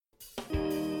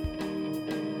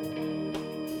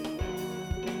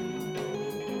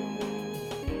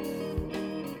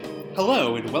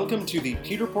Hello, and welcome to the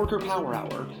Peter Porker Power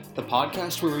Hour, the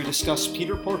podcast where we discuss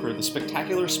Peter Porker, the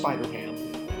Spectacular Spider-Ham.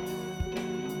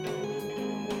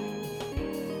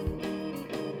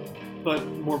 But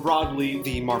more broadly,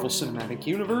 the Marvel Cinematic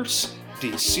Universe,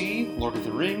 DC, Lord of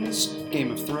the Rings,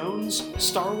 Game of Thrones,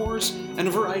 Star Wars, and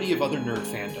a variety of other nerd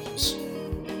fandoms.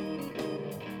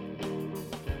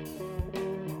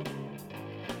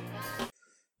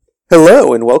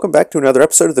 Hello, and welcome back to another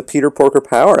episode of the Peter Porker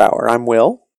Power Hour. I'm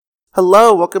Will.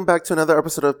 Hello, welcome back to another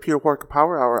episode of Peter Porker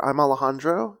Power Hour. I'm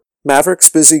Alejandro. Maverick's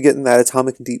busy getting that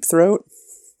atomic deep throat.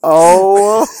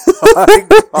 Oh my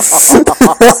God.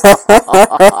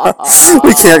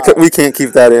 we can't keep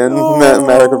that in. Oh.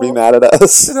 Maverick will be mad at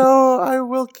us. No, I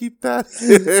will keep that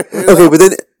in. Okay,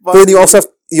 but then you also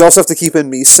have to keep in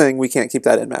me saying we can't keep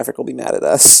that in. Maverick will be mad at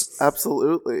us.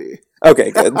 Absolutely.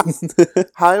 Okay, good.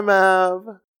 Hi,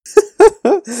 Mav.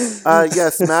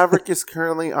 Yes, Maverick is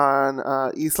currently on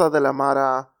Isla de la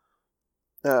Mara,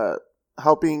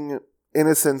 helping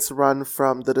innocents run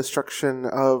from the destruction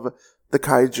of the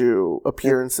kaiju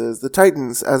appearances, the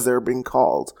Titans, as they're being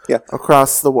called,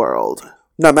 across the world.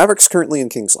 No, Maverick's currently in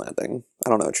King's Landing. I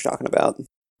don't know what you're talking about.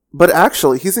 But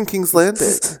actually, he's in King's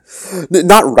Landing.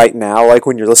 Not right now, like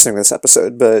when you're listening to this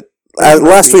episode, but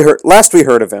last we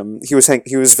heard of him, he was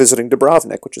visiting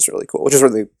Dubrovnik, which is really cool, which is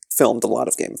where they filmed a lot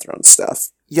of Game of Thrones stuff.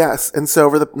 Yes, and so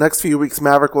over the next few weeks,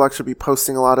 Maverick will actually be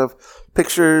posting a lot of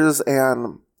pictures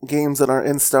and games that are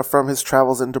in stuff from his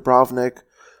travels in Dubrovnik.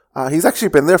 He's actually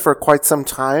been there for quite some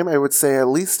time, I would say at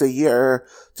least a year,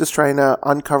 just trying to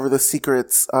uncover the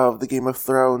secrets of the Game of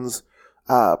Thrones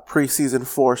pre-season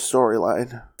 4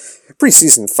 storyline.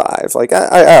 Pre-season 5. Like,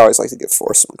 I always like to give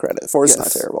 4 some credit. 4 is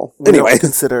not terrible. We anyway. don't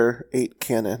consider 8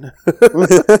 canon.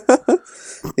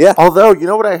 Yeah. Although, you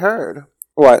know what I heard?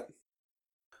 What?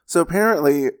 So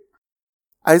apparently,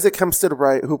 Isaac Hempstead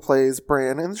Wright, who plays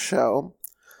Bran in the show,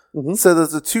 said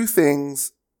that the two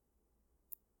things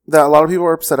that a lot of people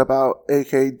are upset about,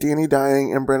 aka Dany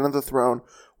dying and Bran on the throne,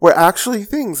 were actually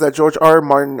things that George R.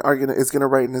 Martin is going to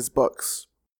write in his books.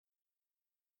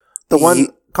 The one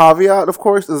caveat, of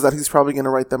course, is that he's probably going to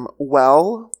write them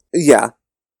well. Yeah.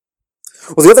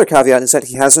 Well, the other caveat is that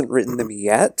he hasn't written them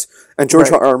yet, and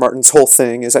George R. R. Martin's whole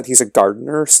thing is that he's a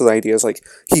gardener, so the idea is, like,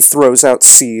 he throws out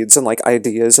seeds and, like,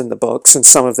 ideas in the books, and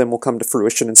some of them will come to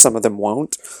fruition and some of them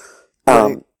won't.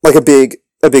 Like, a big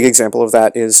example of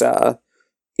that is,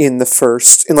 in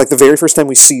the very first time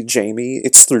we see Jaime,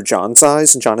 it's through Jon's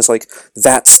eyes, and Jon is like,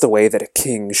 that's the way that a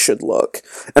king should look.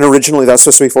 And originally that's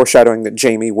supposed to be foreshadowing that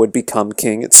Jaime would become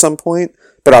king at some point,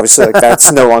 but obviously, like,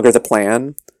 that's no longer the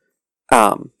plan.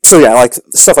 So yeah, like,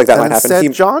 stuff like that might happen.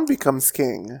 Instead, Jon becomes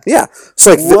king. Yeah. So,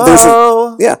 like,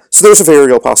 there's a very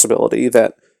real possibility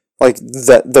that, like,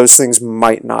 that those things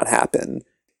might not happen.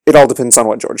 It all depends on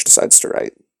what George decides to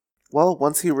write. Well,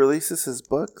 once he releases his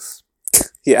books...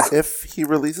 Yeah. If he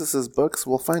releases his books,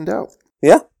 we'll find out.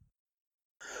 Yeah.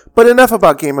 But enough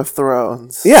about Game of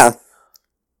Thrones. Yeah.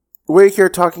 We're here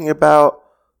talking about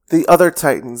the other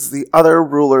Titans, the other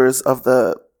rulers of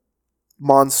the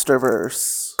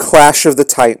Monsterverse. Clash of the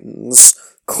Titans.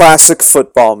 Classic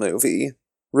football movie.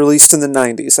 Released in the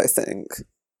 90s, I think.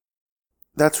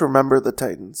 That's Remember the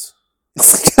Titans.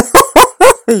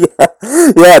 Yeah,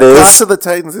 it is. Clash of the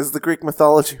Titans is the Greek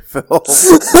mythology film.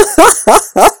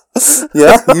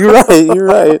 Yeah, you're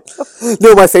right.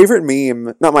 No, my favorite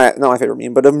meme, not my favorite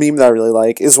meme, but a meme that I really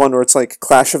like is one where it's like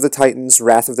Clash of the Titans,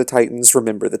 Wrath of the Titans,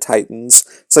 Remember the Titans.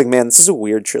 It's like, man, this is a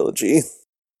weird trilogy.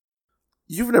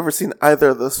 You've never seen either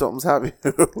of those films, have you?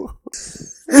 There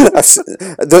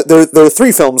are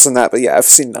 3 films in that, but yeah, I've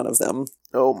seen none of them.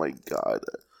 Oh my god.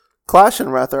 Clash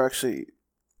and Wrath are actually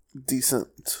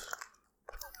decent.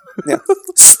 Yeah.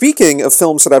 Speaking of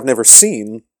films that I've never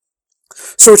seen,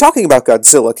 so we're talking about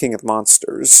Godzilla, King of the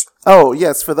Monsters. Oh,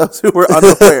 yes, for those who were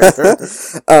unaware.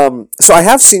 So I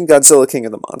have seen Godzilla, King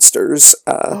of the Monsters.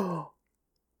 Oh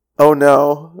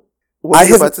no. What are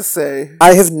you about to say?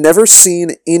 I have never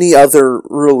seen any other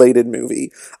related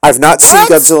movie. I've not seen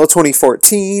Godzilla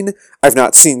 2014. I've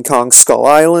not seen Kong Skull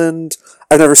Island.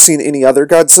 I've never seen any other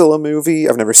Godzilla movie.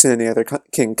 I've never seen any other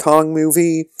King Kong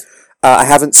movie. I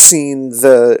haven't seen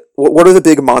what are the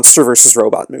big monster versus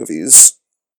robot movies?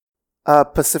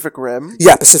 Pacific Rim?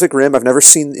 Yeah, Pacific Rim. I've never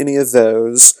seen any of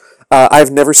those. I've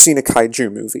never seen a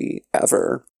kaiju movie,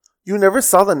 ever. You never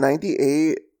saw the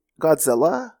 98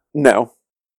 Godzilla? No.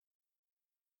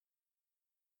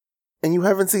 And you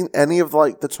haven't seen any of,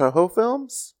 like, the Toho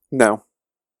films? No.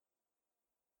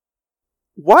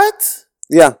 What?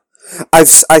 Yeah. I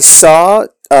saw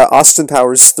Austin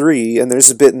Powers 3, and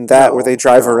there's a bit in that where they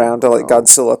drive around a, like,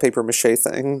 Godzilla papier-mâché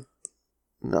thing.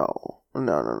 No.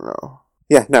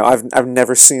 Yeah, no, I've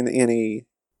never seen any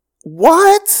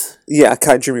What?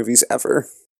 kaiju movies ever.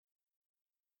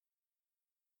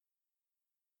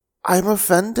 I'm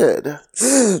offended.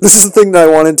 This is the thing that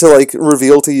I wanted to like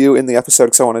reveal to you in the episode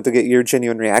because I wanted to get your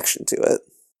genuine reaction to it.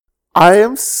 I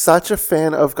am such a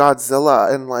fan of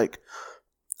Godzilla, and like,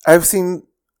 I've seen,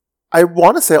 I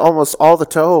want to say almost all the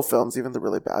Toho films, even the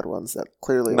really bad ones that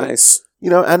clearly, Nice.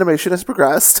 Animation has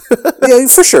progressed. Yeah,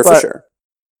 for sure, for But- sure.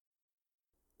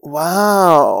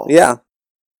 Wow. Yeah,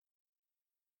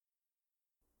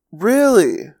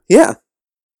 Really? yeah.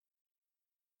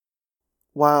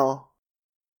 Wow.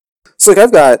 So like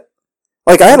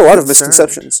I had a lot of Concerned.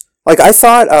 misconceptions. Like I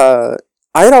thought,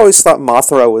 I had always thought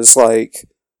Mothra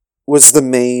was the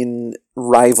main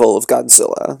rival of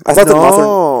Godzilla. I thought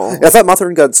Mothra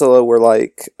and Godzilla were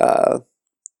like,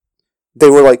 they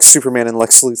were like Superman and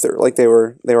Lex Luthor. Like they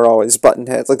were always button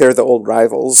heads. Like they were the old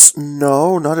rivals.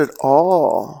 No, not at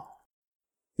all.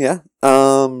 Yeah.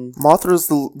 Mothra's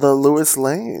the Lewis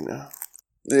Lane.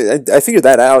 I figured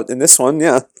that out in this one.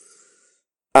 Yeah.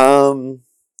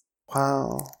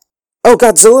 Wow. Oh,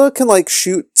 Godzilla can like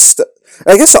shoot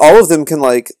I guess all of them can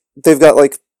like, they've got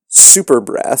like super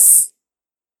breath.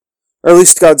 Or at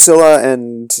least Godzilla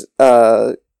and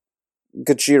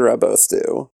Gojira both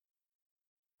do.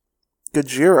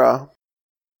 Gojira.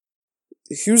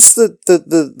 Who's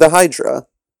the Hydra?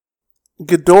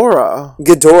 Ghidorah.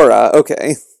 Ghidorah,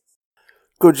 okay.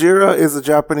 Gojira is a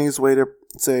Japanese way to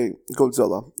say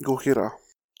Godzilla. Gojira.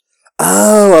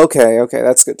 Oh, okay,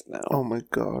 that's good to know. Oh my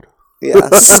god. Yeah,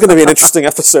 this is going to be an interesting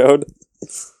episode.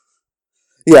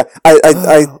 Yeah,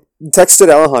 I texted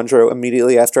Alejandro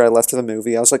immediately after I left the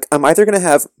movie. I was like, I'm either going to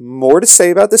have more to say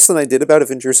about this than I did about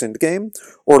Avengers Endgame,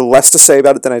 or less to say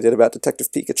about it than I did about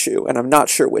Detective Pikachu, and I'm not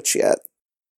sure which yet.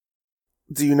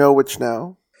 Do you know which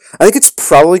now? I think it's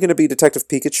probably going to be Detective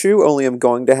Pikachu, only I'm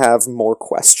going to have more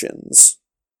questions.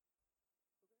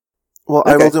 Well,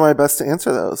 I Okay. will do my best to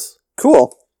answer those.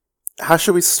 Cool. How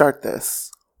should we start this?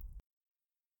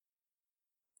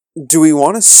 Do we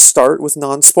want to start with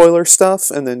non-spoiler stuff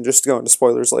and then just go into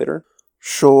spoilers later?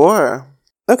 Sure.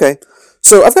 Okay.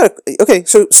 So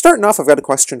starting off, I've got a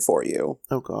question for you.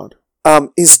 Oh god.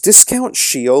 Is Discount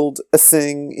Shield a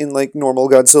thing in like normal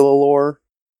Godzilla lore?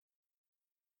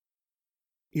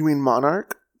 You mean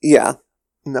Monarch? Yeah.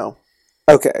 No.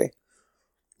 Okay.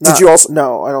 Did you also?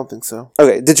 No, I don't think so.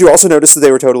 Okay. Did you also notice that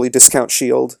they were totally Discount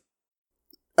Shield?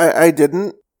 I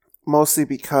didn't, mostly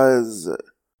because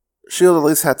Shield at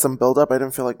least had some build-up. I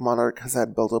didn't feel like Monarch has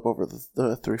had build-up over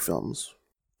the three films.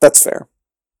 That's fair.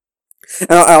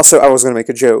 And I was going to make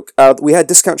a joke. We had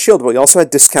Discount Shield, but we also had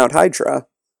Discount Hydra.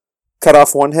 Cut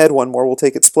off one head, one more will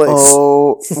take its place.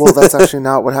 Oh, well, that's actually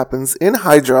not what happens in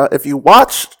Hydra if you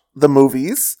watch the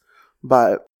movies,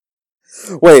 but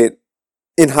Wait,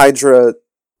 in Hydra...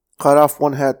 cut off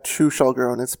one head, two shall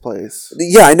grow in its place.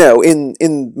 Yeah, I know. In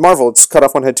Marvel, it's cut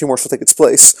off one head, two more shall take its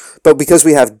place. But because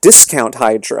we have Discount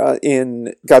Hydra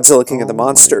in Godzilla King of the Oh my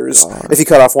Monsters, God. if you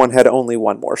cut off one head, only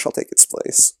one more shall take its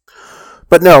place.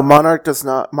 But no, Monarch does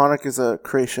not. Monarch is a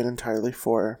creation entirely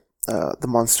for the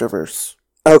Monsterverse.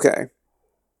 Okay.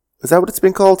 Is that what it's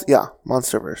been called? Yeah,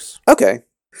 Monsterverse. Okay.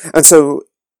 And so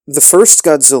the first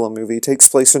Godzilla movie takes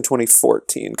place in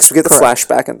 2014, because we get the Correct.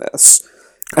 flashback in this.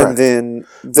 Correct. And then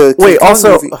the Wait, King Kong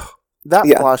also, movie... that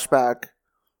Yeah. flashback,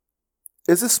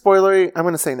 is this spoilery? I'm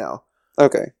going to say no.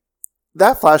 Okay.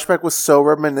 That flashback was so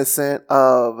reminiscent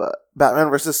of Batman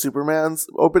vs. Superman's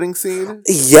opening scene.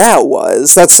 Yeah, it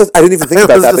was. I didn't even think I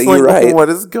about was that, but just you're like, right. what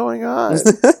is going on?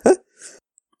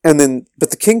 But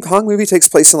the King Kong movie takes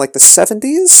place in like the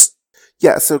 70s?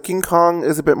 Yeah, so King Kong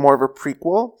is a bit more of a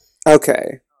prequel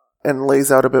Okay. and lays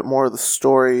out a bit more of the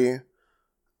story.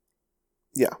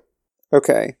 Yeah.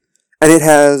 Okay. And it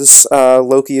has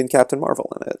Loki and Captain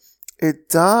Marvel in it. It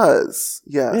does,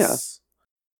 yes.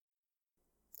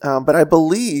 But I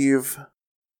believe...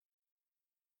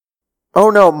 Oh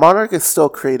no, Monarch is still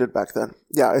created back then.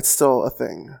 Yeah, it's still a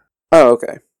thing. Oh,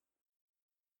 okay.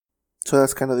 So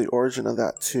that's kind of the origin of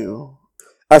that too.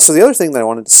 So the other thing that I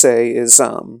wanted to say is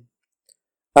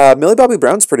Millie Bobby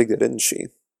Brown's pretty good, isn't she?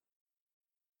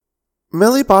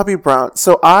 Millie Bobby Brown.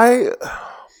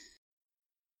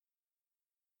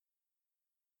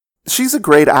 She's a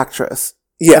great actress.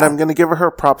 Yeah. And I'm going to give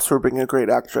her props for being a great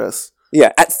actress.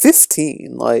 Yeah, at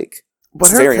 15, like, But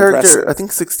it's her very character, impressive. I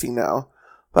think 16 now.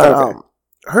 But Okay.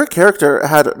 her character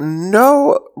had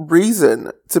no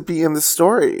reason to be in the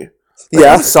story. Like,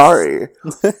 Yeah. I'm sorry.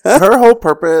 Her whole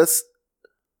purpose,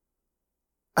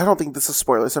 I don't think this is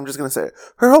spoilers, so I'm just going to say it.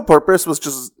 Her whole purpose was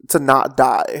just to not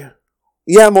die.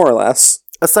 Yeah, more or less.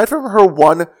 Aside from her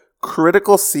one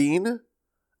critical scene,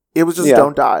 it was just Yeah.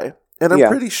 don't die. And I'm Yeah.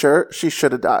 pretty sure she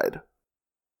should have died.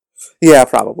 Yeah,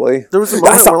 probably. There was a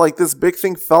moment where like this big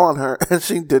thing fell on her and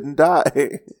she didn't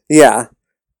die. Yeah.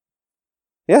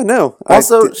 Yeah, no.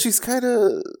 Also, she's kind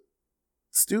of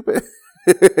stupid.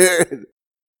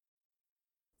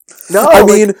 No, I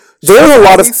mean, there are a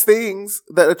lot of these things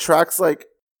that attracts like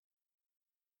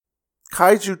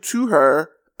kaiju to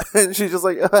her, and she's just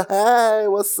like, "Hey,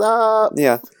 what's up?"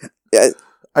 Yeah.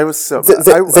 I was so mad.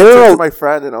 I turned to my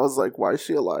friend and I was like, "Why is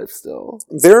she alive still?"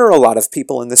 There are a lot of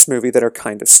people in this movie that are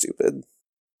kind of stupid.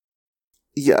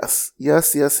 Yes. Yes.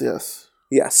 So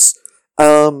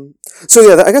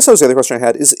yeah, I guess that was the other question I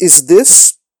had. Is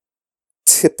this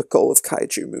typical of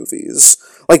kaiju movies?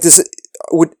 Like,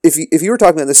 if you were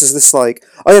talking about this, is this like,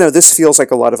 oh, this feels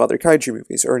like a lot of other kaiju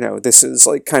movies, or no, this is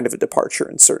like kind of a departure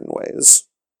in certain ways?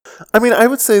 I mean, I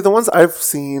would say the ones I've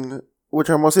seen, which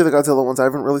are mostly the Godzilla ones, I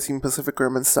haven't really seen Pacific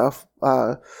Rim and stuff.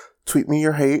 Tweet me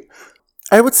your hate.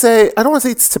 I would say, I don't want to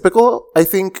say it's typical. I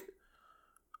think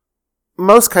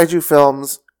most kaiju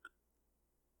films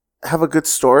have a good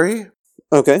story.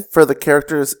 Okay. For the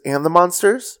characters and the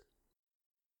monsters.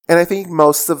 And I think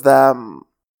most of them,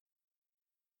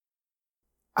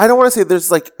 I don't want to say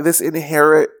there's like this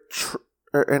inherent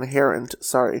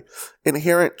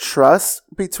trust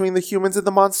between the humans and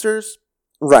the monsters.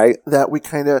 Right. That we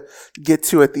kind of get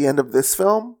to at the end of this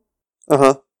film.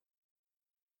 Uh-huh.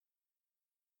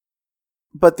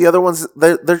 But the other ones,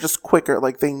 they're just quicker.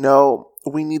 Like, they know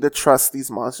we need to trust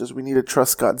these monsters. We need to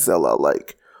trust Godzilla.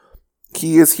 Like,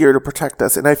 he is here to protect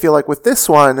us. And I feel like with this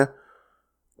one,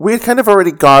 we had kind of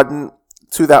already gotten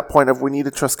to that point of we need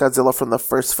to trust Godzilla from the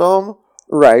first film.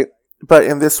 Right. But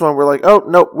in this one, we're like, oh,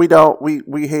 no, we don't.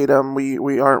 We hate him.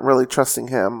 We aren't really trusting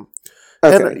him.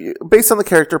 Okay. And based on the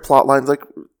character plot lines, like,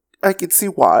 I could see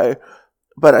why.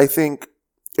 But I think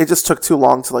it just took too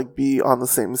long to, like, be on the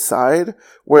same side.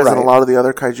 Whereas in a lot of the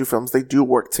other kaiju films, they do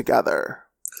work together.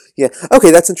 Yeah.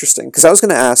 Okay, that's interesting. Because I was going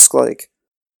to ask, like,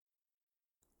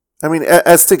 I mean,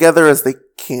 as together as they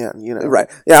can, Right.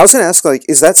 Yeah, I was going to ask, like,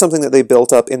 is that something that they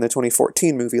built up in the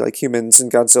 2014 movie, like humans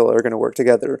and Godzilla are going to work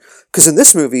together? Because in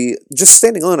this movie, just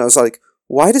standing alone, I was like,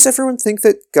 why does everyone think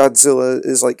that Godzilla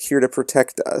is, like, here to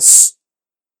protect us?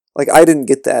 Like, I didn't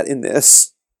get that in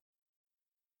this.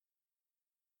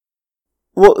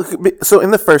 Well, so in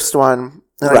the first one,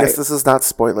 and I guess this is not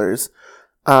spoilers,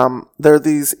 there are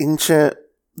these ancient,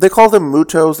 they call them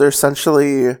mutos, they're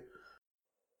essentially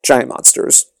giant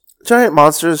monsters,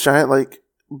 giant, like,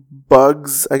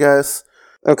 bugs, I guess.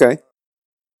 Okay.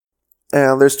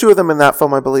 And there's two of them in that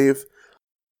film, I believe.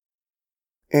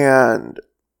 And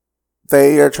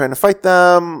they are trying to fight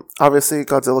them. Obviously,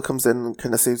 Godzilla comes in and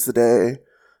kind of saves the day.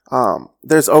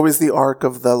 There's always the arc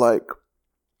of the, like,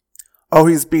 oh,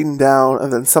 he's beaten down,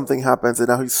 and then something happens, and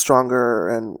now he's stronger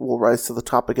and will rise to the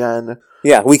top again.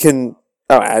 Yeah, we can...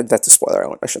 Oh, that's a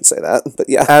spoiler. I shouldn't say that, but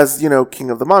yeah. As, king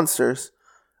of the monsters.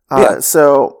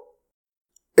 So...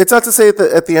 It's not to say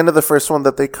that at the end of the first one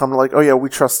that they come like, oh yeah, we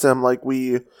trust him, like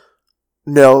we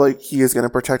know like he is going to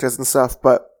protect us and stuff,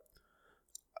 but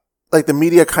like the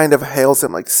media kind of hails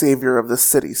him like savior of the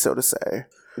city, so to say.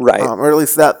 Right. Or at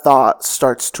least that thought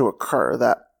starts to occur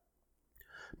that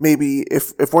maybe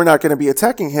if we're not going to be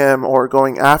attacking him or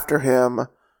going after him,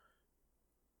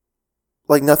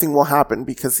 like nothing will happen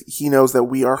because he knows that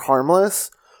we are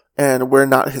harmless and we're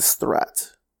not his threat.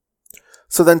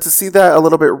 So then to see that a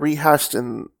little bit rehashed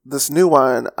in this new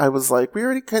one, I was like, we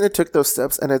already kind of took those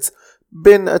steps and it's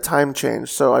been a time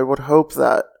change. So I would hope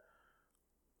that,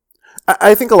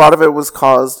 I think a lot of it was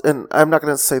caused, and I'm not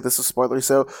going to say this is spoilery,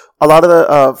 so a lot of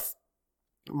the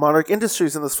Monarch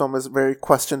Industries in this film is very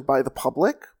questioned by the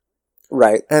public.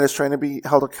 Right. And is trying to be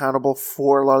held accountable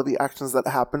for a lot of the actions that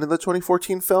happened in the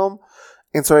 2014 film.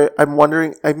 And so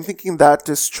I'm thinking that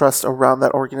distrust around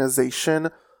that organization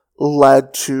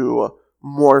led to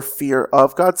more fear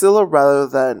of Godzilla rather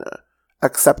than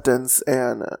acceptance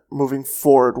and moving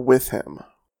forward with him.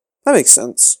 That makes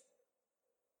sense.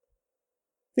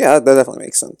 Yeah, that definitely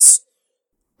makes sense.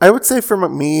 I would say for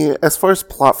me, as far as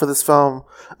plot for this film,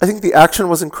 I think the action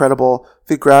was incredible.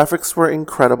 The graphics were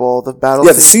incredible. The battle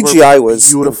the CGI was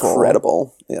beautiful.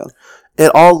 Incredible. Yeah.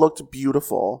 It all looked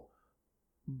beautiful,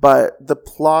 but the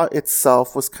plot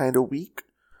itself was kind of weak.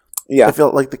 Yeah. I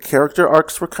felt like the character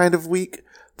arcs were kind of weak.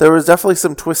 There was definitely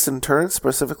some twists and turns,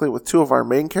 specifically with two of our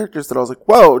main characters that I was like,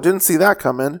 whoa, didn't see that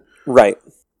coming. Right.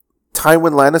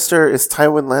 Tywin Lannister is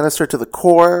Tywin Lannister to the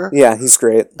core. Yeah, he's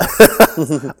great.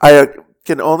 I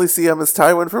can only see him as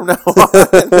Tywin from now on.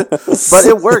 But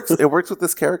it works. It works with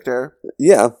this character.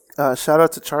 Yeah. Shout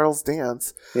out to Charles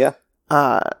Dance. Yeah.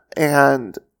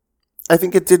 And I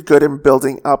think it did good in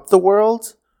building up the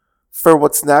world. for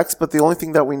what's next, but the only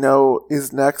thing that we know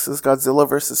is next is Godzilla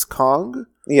versus Kong.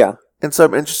 Yeah. And so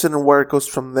I'm interested in where it goes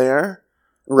from there.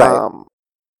 Right.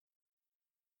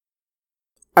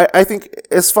 I think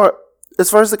as far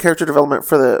as the character development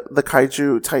for the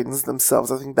kaiju titans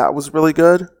themselves, I think that was really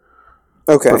good.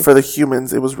 Okay. But for the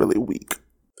humans, it was really weak.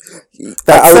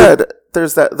 That said,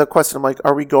 there's the question of like,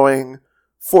 are we going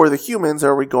for the humans,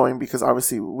 or are we going because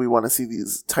obviously we want to see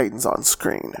these titans on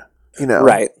screen? You know?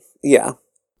 Right. Yeah.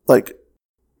 Like,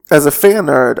 as a fan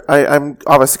nerd, I'm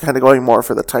obviously kind of going more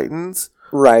for the titans.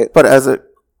 Right. But as a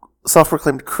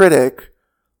self-proclaimed critic,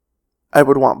 I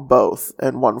would want both,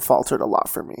 and one faltered a lot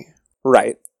for me.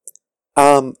 Right.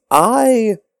 I'll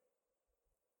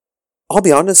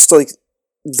be honest, like,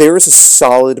 there was a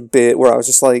solid bit where I was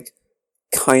just, like,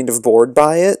 kind of bored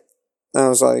by it. And I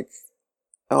was like,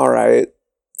 alright,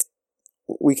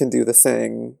 we can do the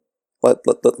thing.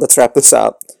 Let's wrap this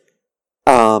up.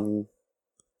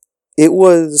 It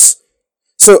was...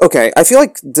 So, okay, I feel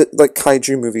like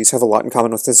kaiju movies have a lot in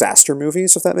common with disaster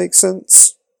movies, if that makes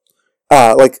sense.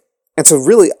 And so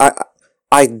really,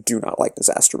 I do not like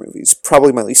disaster movies.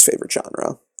 Probably my least favorite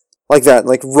genre. Like that,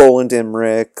 like Roland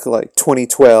Emmerich, like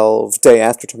 2012, Day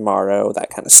After Tomorrow, that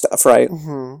kind of stuff, right?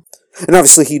 Mm-hmm. And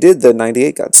obviously he did the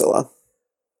 98 Godzilla.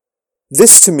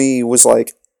 This to me was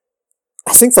like,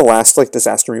 I think the last like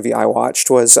disaster movie I watched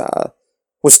was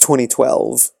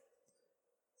 2012.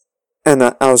 And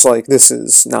I was like, this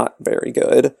is not very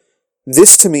good.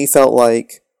 This to me felt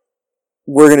like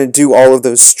we're going to do all of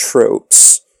those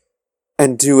tropes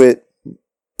and do it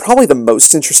probably the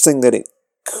most interesting that it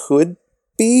could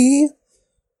be,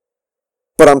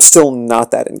 but I'm still not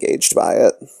that engaged by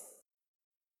it.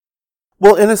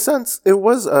 Well, in a sense, it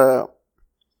was a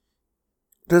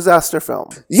disaster film.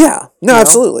 Yeah, no,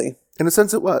 absolutely. In a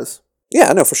sense, it was.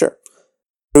 Yeah, no, for sure.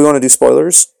 Do we want to do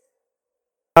spoilers?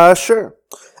 Sure.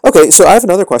 Okay, so I have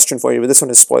another question for you, but this one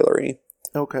is spoilery.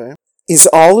 Okay. Is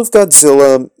all of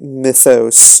Godzilla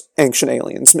mythos Ancient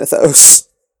Aliens mythos?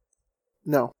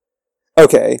 No.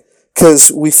 Okay,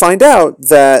 because we find out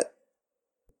that...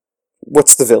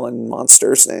 What's the villain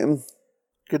monster's name?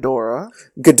 Ghidorah.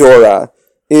 Ghidorah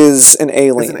is an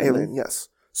alien. Is an alien, yes.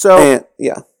 So,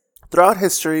 yeah. Throughout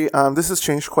history, this has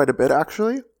changed quite a bit,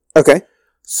 actually. Okay.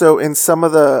 So, in some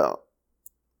of the,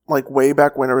 like, way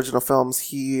back when original films,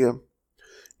 he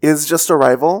is just a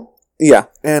rival. Yeah.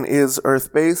 And is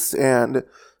Earth-based, and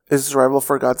is a rival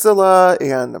for Godzilla,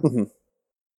 and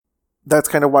that's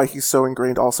kind of why he's so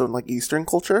ingrained also in, like, Eastern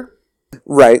culture.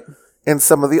 Right. In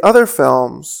some of the other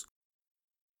films,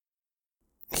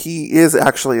 he is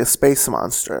actually a space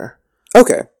monster.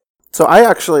 Okay. So I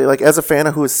actually, like, as a fan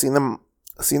who has seen them,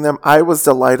 I was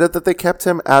delighted that they kept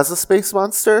him as a space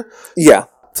monster. Yeah.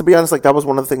 To be honest, like, that was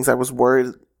one of the things I was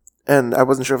worried, and I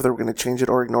wasn't sure if they were going to change it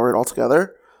or ignore it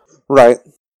altogether. Right.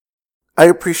 I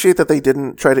appreciate that they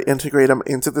didn't try to integrate him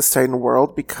into this Titan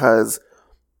world, because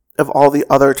of all the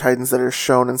other Titans that are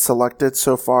shown and selected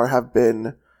so far have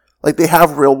been, like, they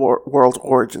have real world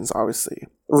origins, obviously.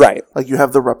 Right. Like, you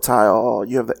have the reptile,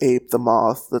 you have the ape, the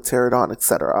moth, the pterodon,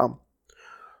 etc.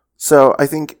 So I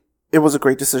think it was a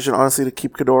great decision, honestly, to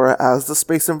keep Ghidorah as the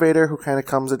space invader who kind of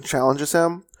comes and challenges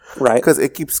him. Right. Because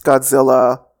it keeps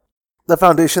Godzilla, the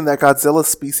foundation that Godzilla's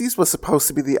species was supposed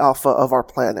to be the alpha of our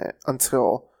planet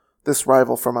until this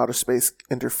rival from outer space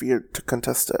interfered to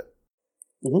contest it.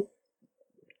 Mm-hmm.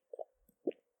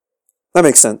 That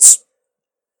makes sense.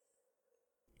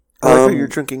 I like how you're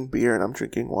drinking beer and I'm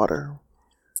drinking water.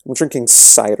 I'm drinking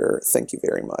cider, thank you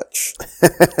very much.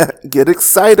 Get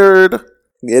excited!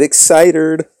 Get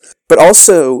excited! But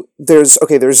also, there's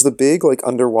the big, like,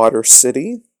 underwater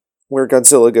city where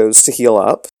Godzilla goes to heal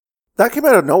up. That came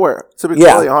out of nowhere, to be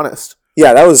completely honest.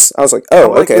 Yeah, I was like,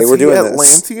 oh, okay, we're doing this.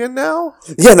 Is Atlantean now?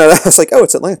 Yeah, no, I was like, oh,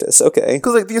 it's Atlantis, okay.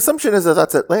 Because, like, the assumption is that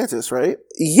that's Atlantis, right?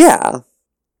 Yeah.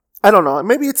 I don't know,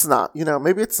 maybe it's not,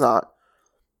 maybe it's not.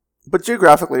 But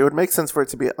geographically, it would make sense for it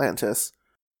to be Atlantis.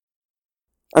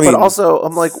 I mean, but also,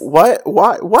 I'm like, what?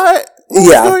 Why? What?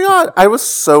 What's going on? I was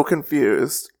so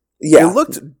confused. Yeah. It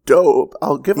looked dope.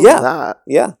 I'll give them that.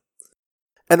 Yeah.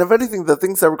 And if anything, the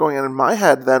things that were going on in my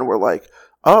head then were like,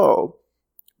 oh,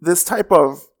 this type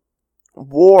of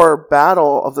war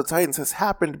battle of the Titans has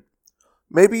happened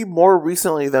maybe more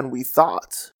recently than we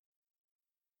thought.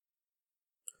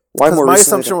 Why more my recently?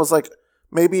 assumption was like,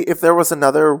 maybe if there was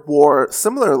another war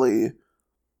similarly,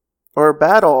 or a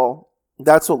battle,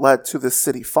 that's what led to this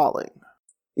city falling.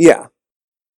 Yeah.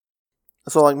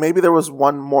 So, like, maybe there was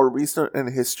one more recent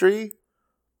in history,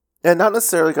 and not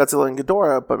necessarily Godzilla and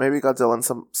Ghidorah, but maybe Godzilla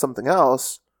and something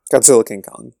else. Godzilla King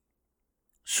Kong.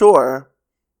 Sure.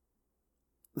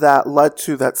 That led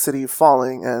to that city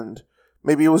falling and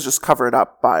Maybe it was just covered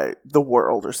up by the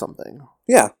world or something.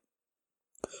 Yeah.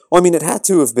 Well, I mean, it had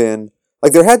to have been...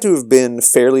 Like, there had to have been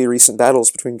fairly recent battles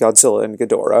between Godzilla and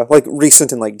Ghidorah. Like,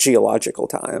 recent in, like, geological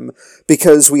time.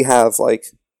 Because we have, like,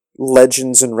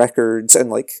 legends and records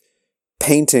and, like,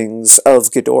 paintings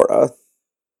of Ghidorah.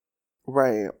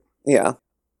 Right. Yeah.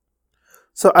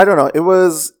 So, I don't know. It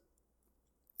was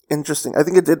interesting. I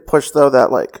think it did push, though,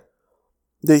 that, like,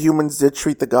 the humans did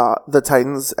treat the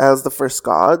Titans as the first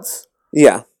gods.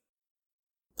 Yeah.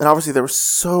 And obviously there were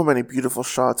so many beautiful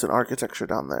shots and architecture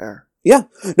down there. Yeah.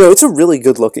 No, it's a really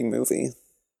good-looking movie.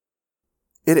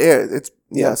 It is. It's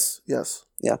Yeah. Yes.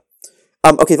 Yeah.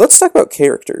 Okay, let's talk about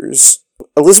characters.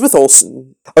 Elizabeth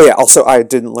Olsen. Oh yeah, also I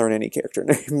didn't learn any character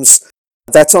names.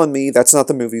 That's on me. That's not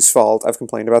the movie's fault. I've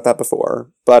complained about that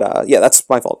before. But yeah, that's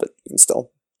my fault, but even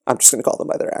still. I'm just going to call them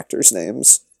by their actors'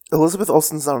 names. Elizabeth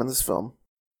Olsen's not in this film.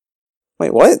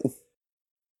 Wait, what?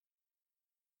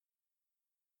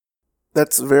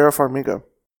 That's Vera Farmiga.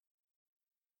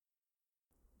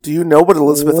 Do you know what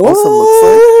Elizabeth Olsen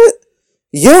looks like?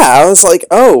 Yeah, I was like,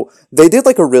 oh, they did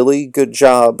like a really good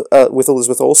job with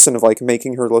Elizabeth Olsen of like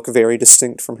making her look very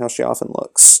distinct from how she often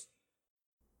looks.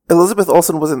 Elizabeth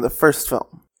Olsen was in the first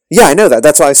film. Yeah, I know that.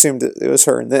 That's why I assumed it was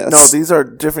her in this. No, these are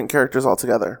different characters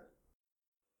altogether.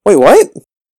 Wait, what?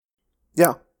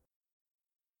 Yeah.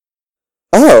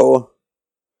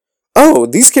 Oh,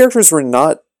 these characters were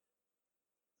not...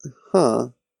 Huh.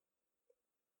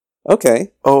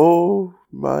 Okay. Oh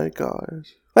my god.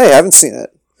 Hey, I haven't seen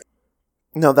it.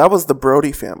 No, that was the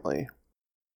Brody family.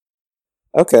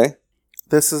 Okay.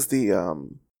 This is the,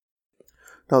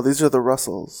 No, these are the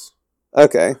Russells.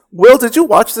 Okay. Will, did you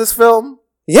watch this film?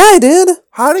 Yeah, I did.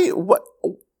 How do you... What...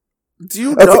 Do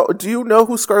you Okay. know... Do you know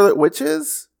who Scarlet Witch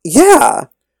is? Yeah.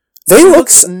 They look...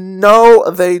 No,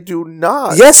 they do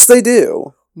not. Yes, they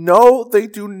do. No, they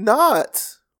do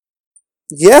not.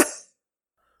 Yeah.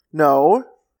 No.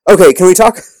 Okay, can we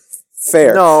talk...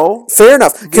 Fair. No. Fair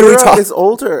enough. Can we Vera talk... is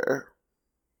older.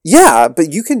 Yeah,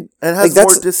 but you can... And like, has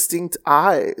more distinct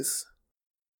eyes.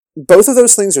 Both of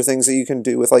those things are things that you can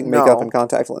do with like makeup No. and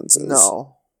contact lenses.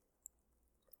 No.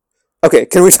 Okay,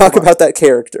 can we talk about that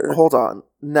character? Hold on.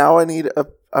 Now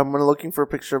I'm looking for a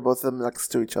picture of both of them next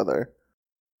to each other.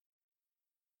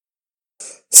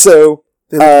 So...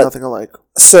 They look nothing alike.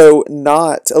 So,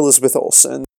 not Elizabeth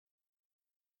Olsen.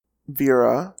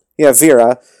 Vera. Yeah,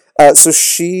 Vera. So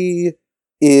she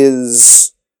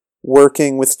is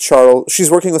working with she's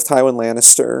working with Tywin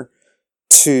Lannister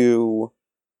to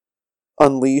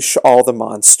unleash all the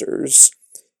monsters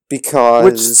because...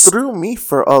 Which threw me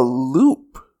for a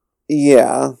loop.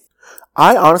 Yeah.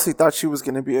 I honestly thought she was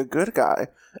going to be a good guy.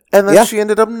 And then she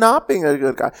ended up not being a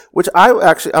good guy. Which I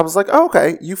was like, oh,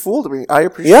 okay, you fooled me. I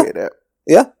appreciate it.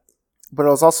 Yeah. But I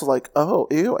was also like, oh,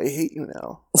 ew, I hate you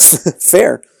now.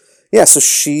 Fair. Yeah, so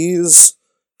she's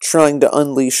trying to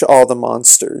unleash all the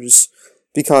monsters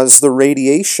because the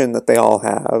radiation that they all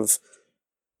have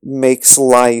makes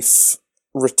life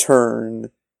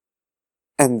return,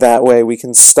 and that way we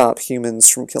can stop humans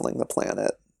from killing the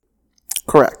planet.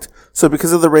 Correct. So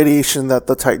because of the radiation that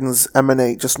the Titans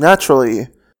emanate just naturally,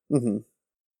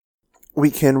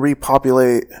 we can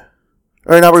repopulate...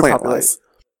 Or not Plant repopulate. life.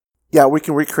 Yeah, we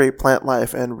can recreate plant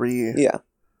life and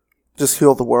just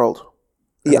heal the world,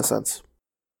 in a sense.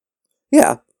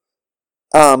 Yeah.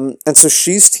 And so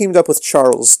she's teamed up with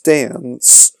Charles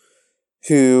Dance,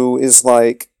 who is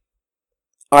like,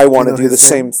 I want to do the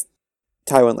same...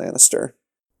 Tywin Lannister.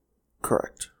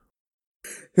 Correct.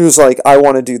 Who's like, I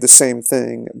want to do the same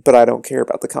thing, but I don't care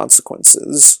about the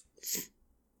consequences.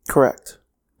 Correct.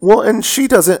 Well, and she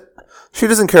doesn't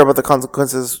care about the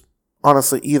consequences,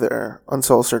 honestly, either,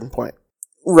 until a certain point.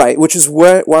 Right, which is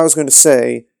what I was going to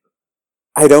say.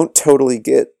 I don't totally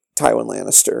get Tywin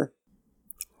Lannister.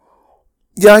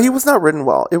 Yeah, he was not written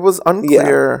well. It was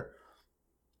unclear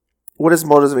what his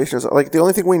motivations are. Like, the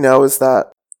only thing we know is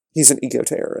that he's an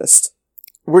eco-terrorist.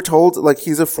 We're told, like,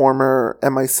 he's a former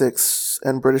MI6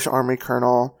 and British Army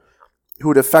colonel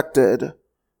who defected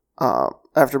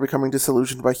after becoming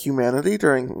disillusioned by humanity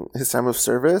during his time of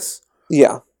service.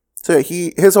 Yeah. So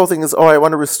his whole thing is, I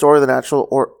want to restore the natural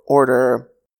order.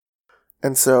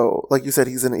 And so, like you said,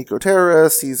 he's an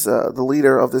eco-terrorist. He's the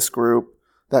leader of this group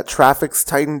that traffics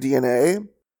Titan DNA.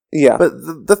 Yeah.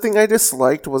 But the thing I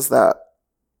disliked was that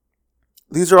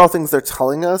these are all things they're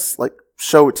telling us. Like,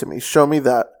 show it to me. Show me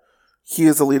that he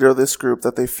is the leader of this group,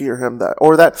 that they fear him,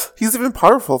 or that he's even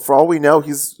powerful. For all we know,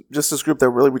 he's just this group that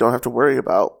really we don't have to worry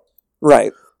about.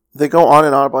 Right. They go on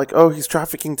and on about, like, he's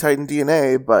trafficking Titan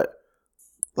DNA, but,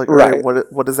 like, right.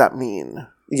 What does that mean?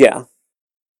 Yeah.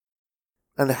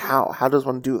 And how? How does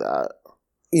one do that?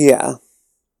 Yeah.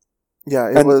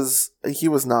 Yeah, he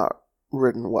was not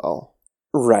written well.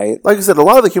 Right. Like I said, a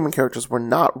lot of the human characters were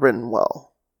not written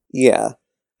well. Yeah.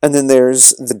 And then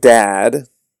there's the dad,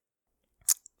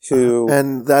 who...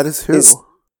 And that is who?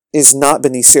 Is not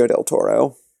Benicio del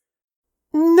Toro.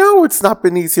 No, it's not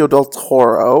Benicio del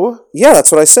Toro. Yeah,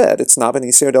 that's what I said. It's not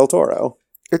Benicio del Toro.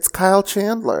 It's Kyle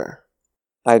Chandler.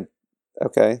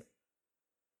 Okay.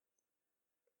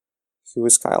 Who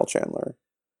is Kyle Chandler?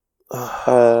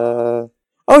 Oh,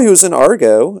 he was in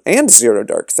Argo and Zero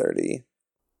Dark 30.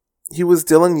 He was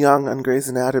Dylan Young on Grey's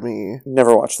Anatomy.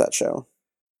 Never watched that show.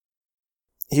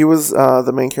 He was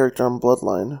the main character on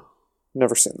Bloodline.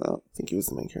 Never seen that. I think he was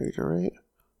the main character, right?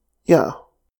 Yeah.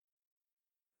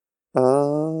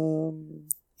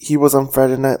 He was on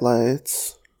Friday Night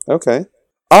Lights. Okay.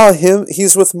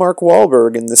 He's with Mark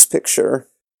Wahlberg in this picture.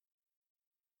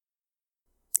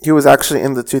 He was actually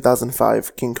in the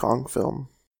 2005 King Kong film.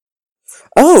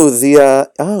 Oh,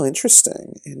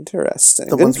 interesting.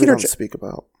 The ones we don't speak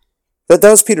about. That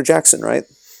was Peter Jackson, right?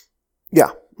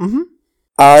 Yeah. Mm-hmm.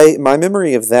 My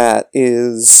memory of that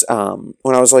is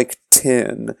when I was like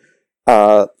 10,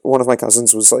 one of my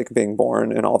cousins was like being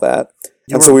born and all that.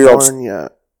 You weren't born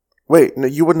yet. Wait, no,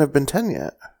 you wouldn't have been 10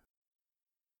 yet.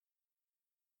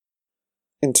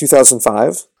 In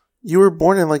 2005? You were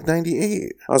born in like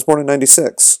 98. I was born in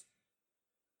 96.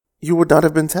 You would not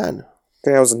have been 10.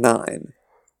 Okay, I was 9.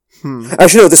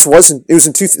 Actually, no, this was in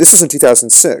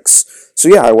 2006. So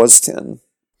yeah, I was 10.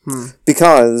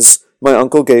 Because my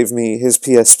uncle gave me his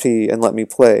PSP and let me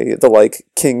play the like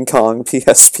King Kong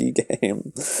PSP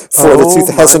game for the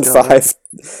 2005.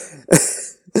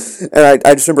 And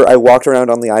I just remember I walked around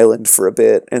on the island for a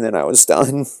bit and then I was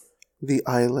done. The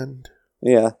island?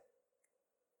 Yeah.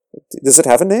 Does it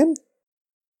have a name?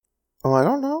 Oh, I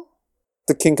don't know.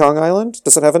 The King Kong Island?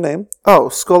 Does it have a name? Oh,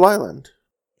 Skull Island.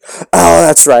 Oh,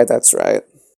 that's right.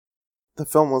 The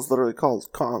film was literally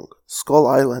called Kong, Skull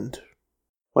Island.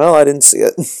 Well, I didn't see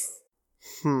it.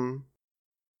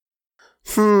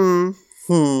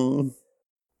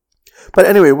 But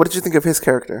anyway, what did you think of his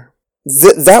character?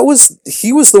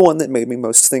 He was the one that made me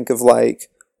most think of like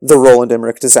the Roland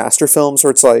Emmerich disaster films, where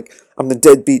it's like, I'm the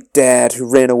deadbeat dad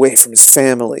who ran away from his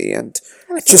family and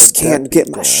I just can't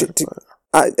get my shit to...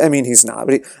 I mean, he's not,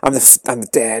 but I'm the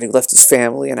dad who left his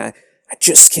family and I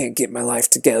just can't get my life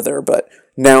together, but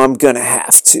now I'm gonna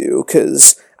have to,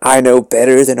 because I know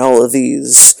better than all of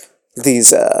these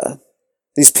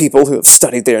people who have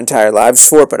studied their entire lives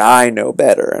for it, but I know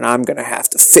better, and I'm gonna have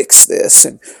to fix this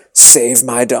and save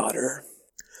my daughter.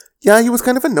 Yeah, he was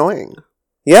kind of annoying.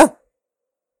 Yeah.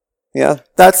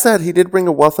 That said, he did bring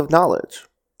a wealth of knowledge.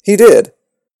 He did.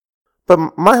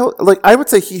 But I would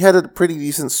say he had a pretty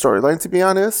decent storyline, to be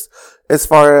honest, as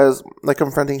far as, like,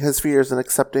 confronting his fears and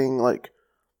accepting, like,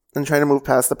 and trying to move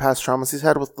past the past traumas he's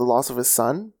had with the loss of his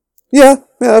son. Yeah,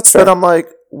 that's fair. But I'm like,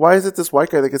 why is it this white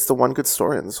guy that gets the one good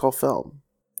story in this whole film?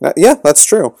 Yeah, that's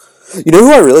true. You know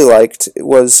who I really liked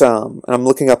was, and I'm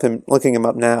looking him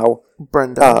up now.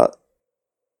 Brenda.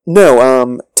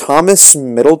 Thomas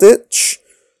Middleditch,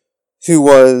 he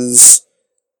was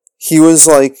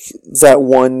like that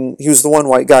one, he was the one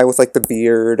white guy with like the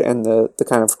beard and the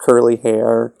kind of curly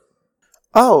hair.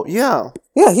 Oh, yeah.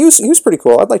 Yeah, he was pretty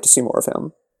cool. I'd like to see more of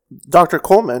him. Dr.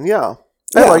 Coleman, yeah.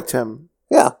 I liked him.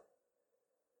 Yeah.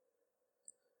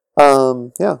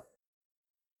 Yeah.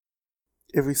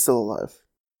 If he's still alive.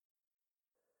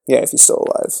 Yeah, if he's still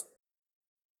alive.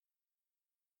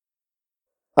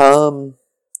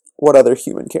 What other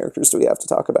human characters do we have to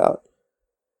talk about?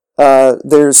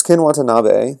 There's Ken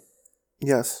Watanabe.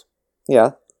 Yes.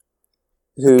 Yeah.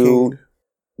 Who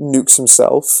nukes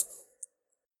himself.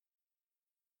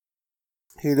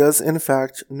 He does, in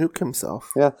fact, nuke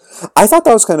himself. Yeah. I thought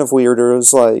that was kind of weird. It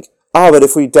was like, but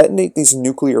if we detonate these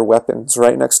nuclear weapons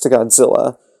right next to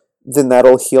Godzilla, then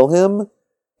that'll heal him.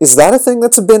 Is that a thing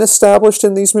that's been established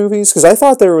in these movies? Because I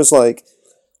thought there was like...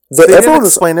 They didn't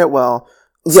explain it well.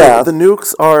 So the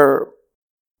nukes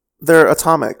they're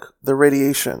atomic. They're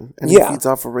radiation. And he feeds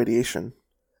off of radiation.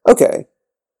 Okay.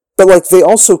 But like they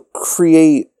also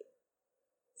create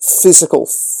physical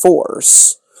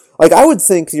force. Like I would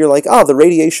think you're like, the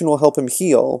radiation will help him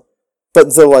heal.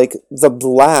 But the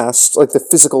blast, like the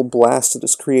physical blast that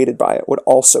is created by it would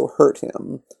also hurt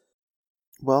him.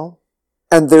 Well...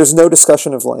 And there's no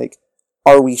discussion of like,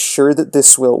 are we sure that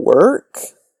this will work?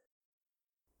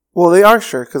 Well, they are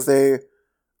sure, because they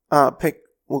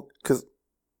because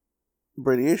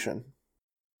radiation.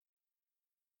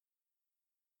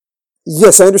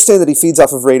 Yes, I understand that he feeds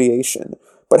off of radiation,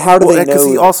 but how do they know? Because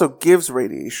he also gives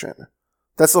radiation.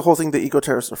 That's the whole thing the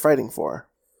eco-terrorists are fighting for.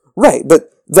 Right,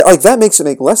 but that makes it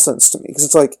make less sense to me, because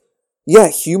it's like, Yeah,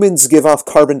 humans give off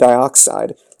carbon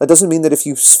dioxide. That doesn't mean that if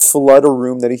you flood a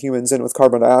room that a human's in with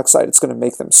carbon dioxide, it's going to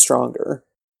make them stronger.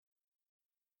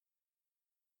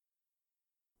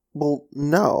 Well,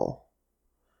 no.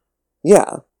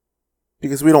 Yeah.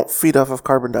 Because we don't feed off of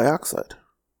carbon dioxide.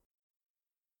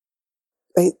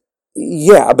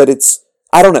 Yeah, but it's...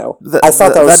 I don't know. I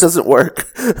thought that doesn't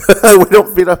work. We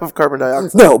don't feed off of carbon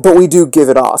dioxide. No, but we do give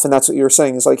it off, and that's what you were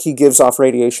saying, is like he gives off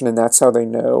radiation, and that's how they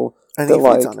know and that, he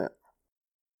feeds on it.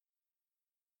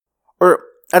 Or,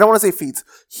 I don't want to say feeds.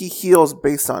 He heals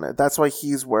based on it. That's why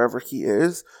he's wherever he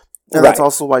is. And that's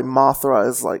also why Mothra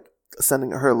is, like,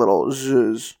 sending her little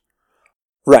zhuzh.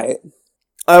 Right.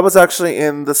 I was actually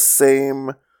in the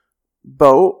same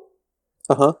boat.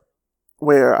 Uh-huh.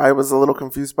 Where I was a little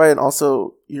confused by it, and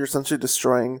also you're essentially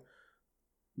destroying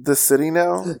the city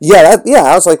now. Yeah,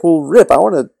 I was like, well, rip, I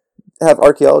want to have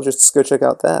archaeologists go check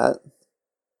out that.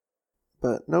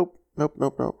 But nope.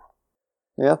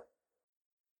 Yeah?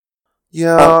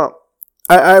 Yeah.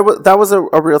 That was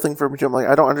a real thing for me too. I'm like,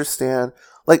 I don't understand.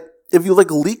 Like, if you, like,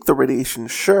 leak the radiation,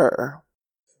 sure.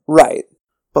 Right.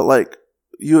 But, like,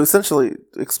 you essentially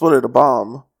exploded a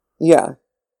bomb. Yeah.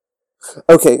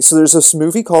 Okay, so there's this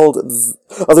movie called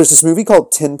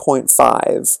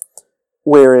 10.5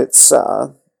 where it's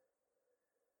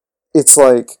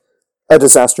like a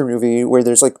disaster movie where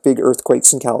there's like big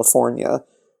earthquakes in California,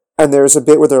 and there's a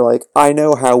bit where they're like, I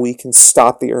know how we can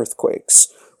stop the earthquakes.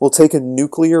 We'll take a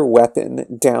nuclear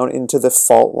weapon down into the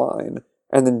fault line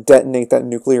and then detonate that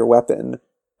nuclear weapon,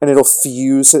 and it'll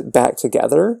fuse it back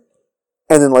together,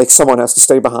 and then like someone has to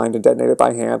stay behind and detonate it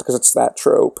by hand because it's that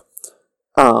trope.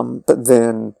 But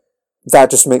then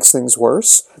that just makes things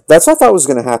worse. That's what I thought was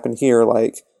going to happen here.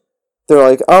 Like, they're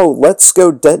like, oh, let's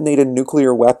go detonate a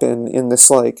nuclear weapon in this,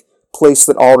 like, place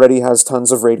that already has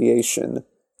tons of radiation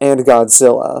and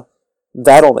Godzilla.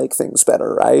 That'll make things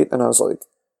better, right? And I was like,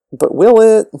 but will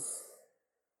it?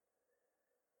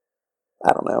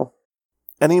 I don't know.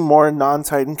 Any more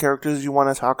non-Titan characters you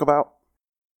want to talk about?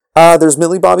 There's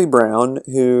Millie Bobby Brown,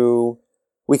 who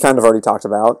we kind of already talked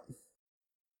about.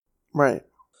 Right.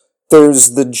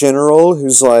 There's the general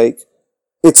who's like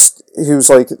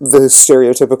the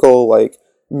stereotypical like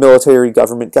military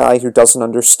government guy who doesn't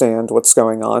understand what's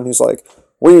going on. Who's like,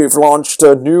 we've launched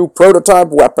a new prototype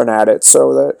weapon at it,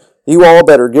 so that you all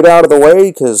better get out of the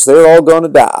way because they're all gonna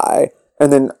die.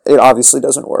 And then it obviously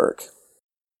doesn't work.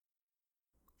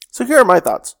 So here are my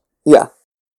thoughts. Yeah.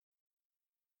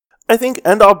 I think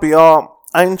end all be all,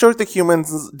 I enjoyed the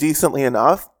humans decently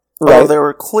enough. Right. Although they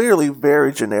were clearly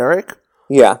very generic.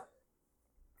 Yeah.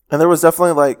 And there was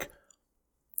definitely, like,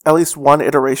 at least one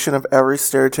iteration of every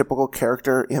stereotypical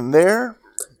character in there.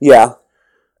 Yeah.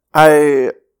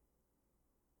 I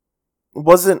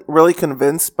wasn't really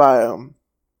convinced by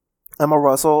Emma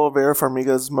Russell, Vera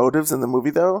Farmiga's motives in the movie,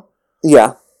 though.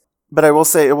 Yeah. But I will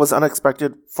say it was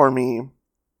unexpected for me.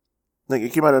 Like,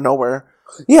 it came out of nowhere.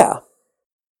 Yeah.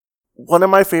 One of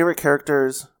my favorite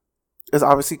characters is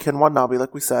obviously Ken Watanabe,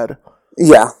 like we said.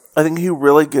 Yeah. I think he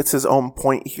really gets his own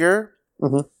point here.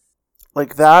 Mm-hmm.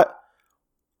 Like that,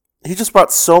 he just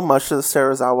brought so much to the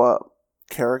Serizawa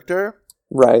character.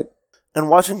 Right. And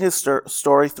watching his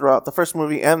story throughout the first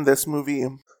movie and this movie.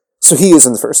 So he is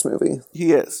in the first movie?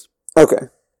 He is. Okay.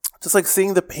 Just like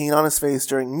seeing the pain on his face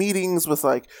during meetings with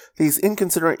like these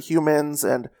inconsiderate humans,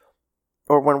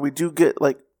 or when we do get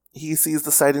like, he sees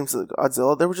the sightings of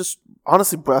Godzilla, they were just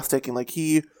honestly breathtaking. Like,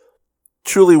 he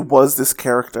truly was this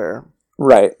character.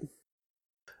 Right.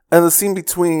 And the scene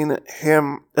between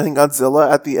him and Godzilla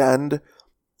at the end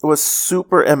was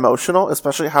super emotional,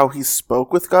 especially how he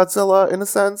spoke with Godzilla, in a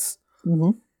sense.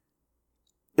 Mm-hmm.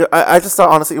 I just thought,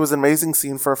 honestly, it was an amazing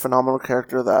scene for a phenomenal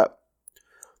character that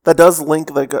does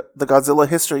link the Godzilla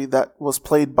history that was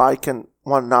played by Ken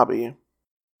Watanabe.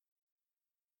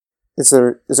 Is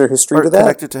there history to that?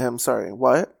 Connected to him, sorry.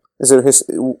 What? Is there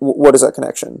what is that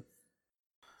connection?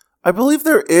 I believe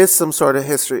there is some sort of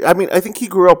history. I mean, I think he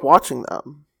grew up watching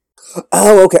them.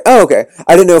 Oh, okay.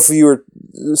 I didn't know if you were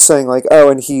saying like, oh,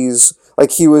 and he's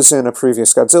like he was in a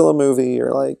previous Godzilla movie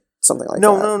or like something like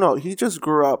that. No. He just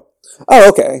grew up. Oh,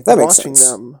 okay. That makes watching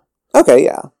sense. Them. Okay,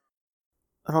 yeah.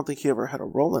 I don't think he ever had a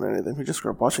role in anything. He just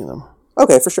grew up watching them.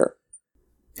 Okay, for sure.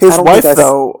 His wife,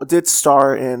 though, did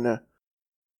star in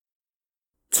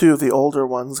two of the older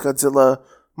ones, Godzilla,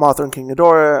 Mothra and King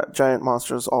Ghidorah, Giant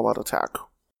Monsters All Out Attack.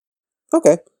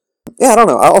 Okay. Yeah, I don't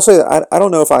know. I'll say that I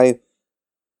don't know if I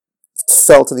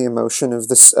felt the emotion of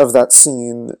that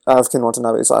scene, of Ken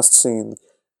Watanabe's last scene,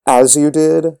 as you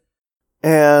did.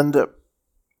 And,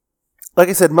 like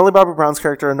I said, Millie Bobby Brown's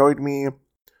character annoyed me.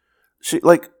 She,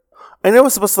 like, I know it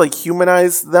was supposed to, like,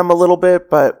 humanize them a little bit,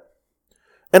 but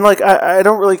And, like, I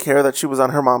don't really care that she was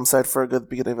on her mom's side for a good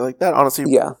beginning. Like, that, honestly,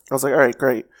 Yeah. I was like, all right,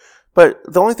 great. But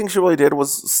the only thing she really did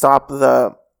was stop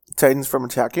the Titans from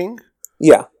attacking.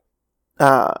 Yeah.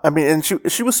 I mean, and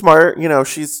she was smart. You know,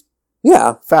 she's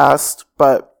fast,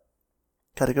 but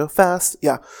gotta go fast.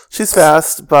 Yeah, she's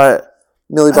fast, but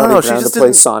Millie Bobby Brown to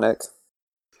play Sonic.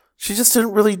 She just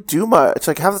didn't really do much.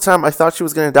 Like, half the time, I thought she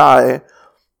was gonna die,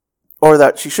 or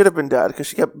that she should have been dead, because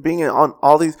she kept being on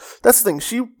all these. That's the thing.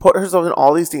 She put herself in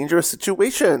all these dangerous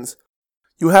situations.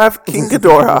 You have King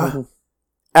Ghidorah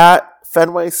at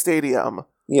Fenway Stadium,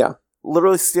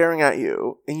 literally staring at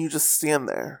you, and you just stand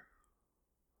there.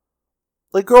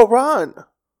 Like, girl, run.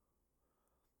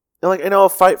 And, like, I know,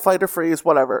 fight, flight, or freeze,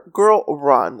 whatever. Girl,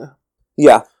 run.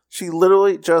 Yeah. She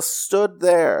literally just stood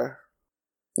there.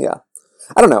 Yeah.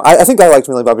 I don't know. I think I liked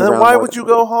Millie Bobby Brown. And why would you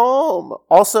go home?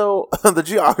 Also, the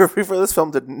geography for this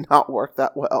film did not work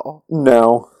that well.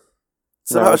 No.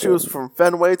 Somehow she was from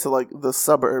Fenway to, like, the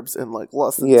suburbs in, like,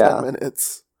 less than 10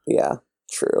 minutes. Yeah,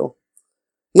 true.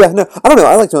 Yeah, no, I don't know.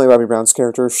 I liked Millie Bobby Brown's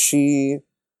character.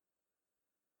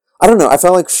 I don't know. I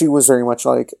felt like she was very much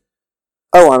like,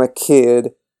 oh, I'm a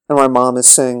kid, and my mom is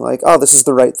saying, like, oh, this is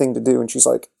the right thing to do, and she's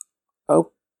like,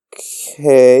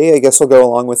 okay, I guess I'll go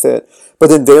along with it. But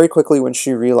then very quickly when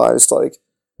she realized, like,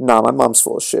 nah, my mom's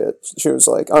full of shit, she was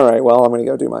like, all right, well, I'm going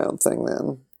to go do my own thing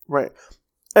then. Right.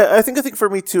 I think for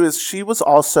me, too, is she was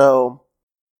also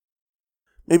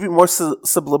maybe more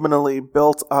subliminally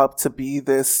built up to be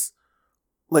this,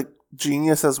 like,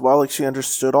 genius as well. Like, she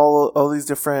understood all these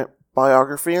different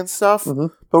biography and stuff,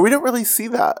 but we didn't really see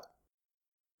that.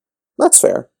 That's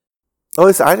fair. At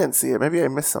least I didn't see it. Maybe I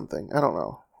missed something. I don't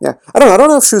know. Yeah, I don't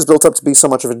know if she was built up to be so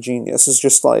much of a genius. It's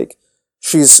just like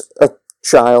she's a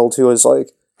child who has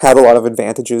like had a lot of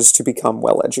advantages to become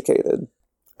well educated.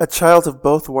 A child of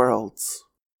both worlds.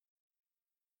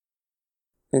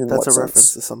 That's a sense?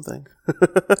 reference to something.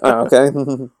 Oh, okay.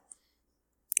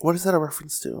 What is that a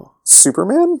reference to?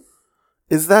 Superman?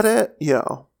 Is that it? Yeah.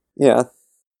 Yeah.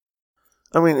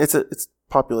 I mean, it's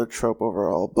popular trope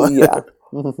overall, but yeah.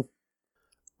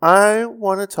 I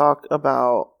want to talk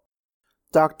about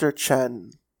Dr.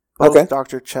 Chen. Both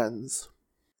Dr. Chens.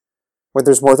 Wait,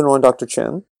 there's more than one Dr.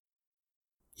 Chen?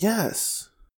 Yes.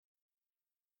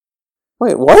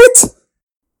 Wait, what?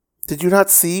 Did you not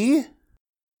see?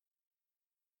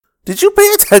 Did you pay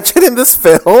attention in this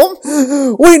film?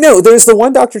 Wait, no, there's the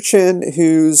one Dr. Chen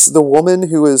who's the woman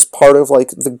who is part of,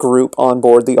 like, the group on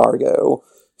board the Argo.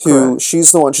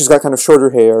 She's the one, she's got kind of shorter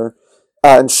hair,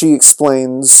 and she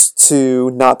explains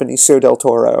to not Benicio del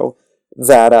Toro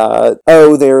that,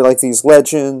 they're, like, these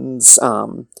legends.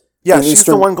 Yeah, she's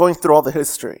the one going through all the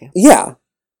history. Yeah.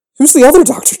 Who's the other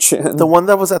Dr. Chen? The one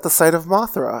that was at the site of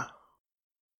Mothra.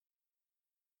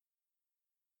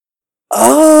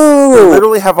 Oh! They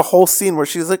literally have a whole scene where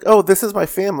she's like, oh, this is my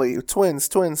family. Twins,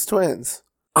 twins, twins.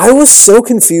 I was so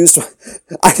confused.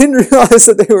 I didn't realize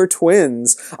that they were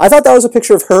twins. I thought that was a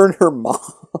picture of her and her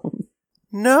mom.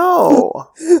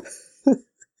 No.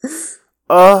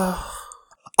 I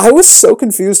was so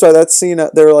confused by that scene.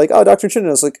 They were like, oh, Dr. Chen. And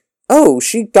I was like, oh,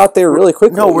 she got there really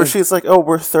quickly. No, where she's like, oh,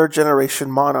 we're third generation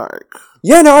monarch.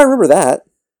 Yeah, no, I remember that.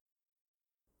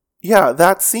 Yeah,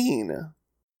 that scene.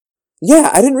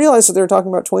 Yeah, I didn't realize that they were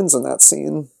talking about twins in that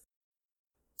scene.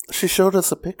 She showed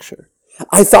us a picture.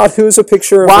 I thought it was a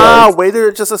picture of way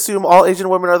to just assume all Asian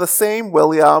women are the same,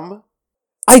 William.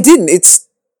 I didn't. It's...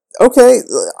 Okay,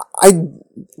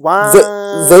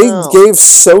 Wow. They gave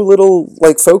so little,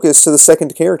 like, focus to the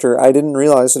second character, I didn't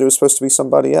realize that it was supposed to be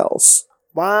somebody else.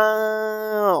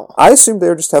 Wow. I assumed they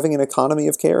were just having an economy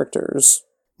of characters.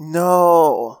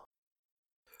 No.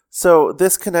 So,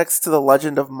 this connects to the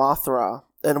legend of Mothra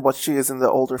and what she is in the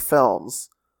older films.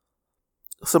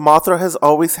 So, Mothra has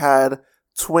always had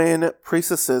twin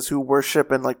priestesses who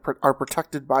worship and, like, are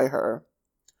protected by her.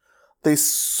 They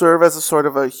serve as a sort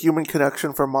of a human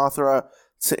connection for Mothra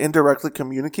to indirectly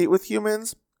communicate with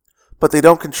humans, but they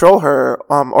don't control her,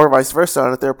 or vice versa.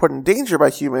 And if they're put in danger by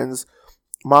humans,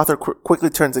 Mothra quickly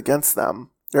turns against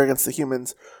them, or against the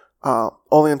humans,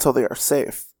 only until they are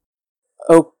safe.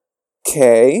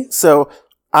 Okay. So,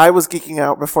 I was geeking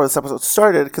out before this episode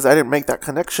started, because I didn't make that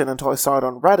connection until I saw it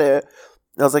on Reddit.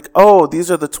 And I was like, oh, these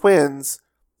are the twins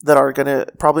that are going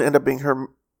to probably end up being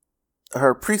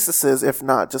her priestesses, if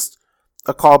not just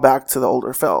a callback to the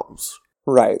older films.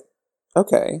 Right.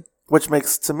 Okay. Which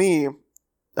makes, to me...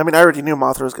 I mean, I already knew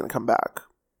Mothra was going to come back.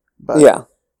 But yeah.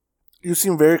 You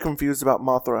seem very confused about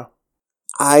Mothra.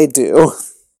 I do.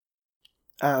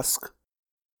 Ask.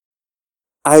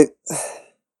 Okay,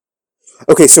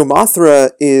 so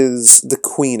Mothra is the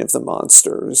queen of the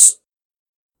monsters.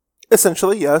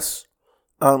 Essentially, yes.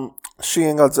 she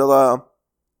and Godzilla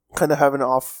kind of have an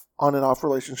on and off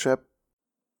relationship.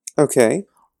 Okay.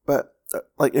 But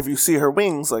like if you see her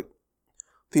wings, like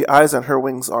the eyes on her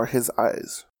wings are his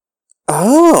eyes.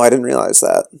 Oh, I didn't realize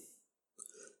that.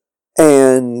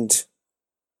 And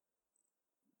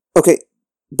okay,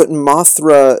 but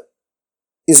Mothra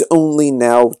is only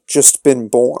now just been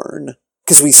born,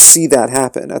 because we see that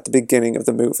happen at the beginning of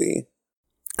the movie.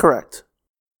 Correct.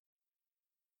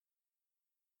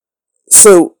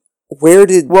 So where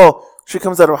did... Well, she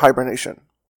comes out of hibernation.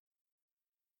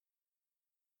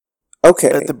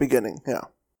 Okay. At the beginning, yeah.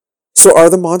 So are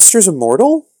the monsters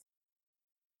immortal?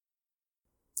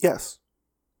 Yes.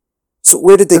 So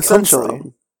where did they come Essentially.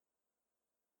 from?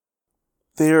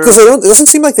 Because it doesn't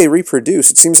seem like they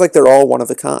reproduce. It seems like they're all one of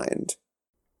a kind.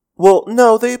 Well,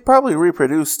 no, they probably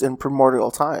reproduced in primordial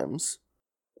times.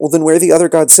 Well, then where are the other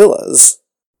Godzillas?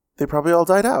 They probably all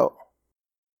died out.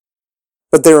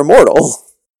 But they're immortal.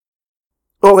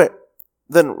 Okay,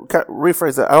 then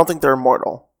rephrase that. I don't think they're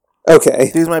immortal. Okay.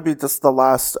 These might be just the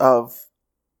last of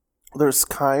their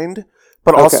kind,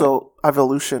 but Okay. also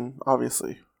evolution,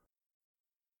 obviously.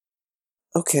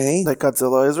 Okay. Like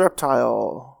Godzilla is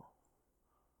reptile.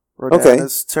 Rodan Okay.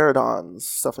 is pterodons,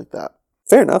 stuff like that.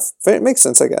 Fair enough. It makes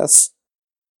sense, I guess.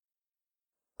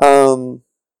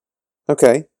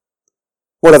 Okay.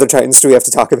 What other Titans do we have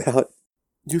to talk about?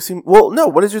 Well, no,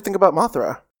 what did you think about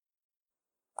Mothra?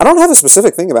 I don't have a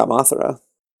specific thing about Mothra.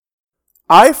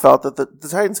 I felt that the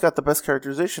Titans got the best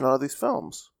characterization out of these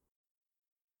films.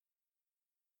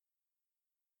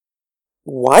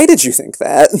 Why did you think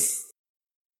that?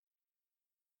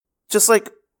 Just like...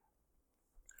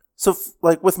 So,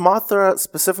 like, with Mothra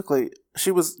specifically, she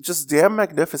was just damn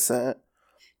magnificent.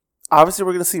 Obviously,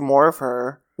 we're going to see more of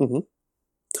her.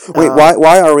 Mm-hmm. Wait,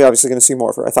 why are we obviously going to see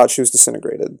more of her? I thought she was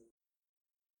disintegrated.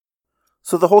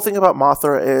 So the whole thing about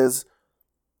Mothra is,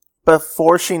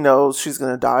 before she knows she's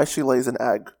going to die, she lays an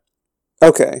egg.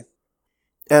 Okay.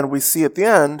 And we see at the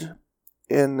end,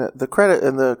 in the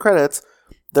credits,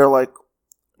 they're like,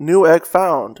 new egg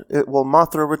found. Will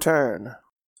Mothra return?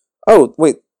 Oh,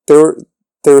 wait, there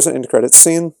was an end credits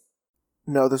scene?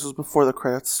 No, this was before the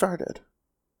credits started.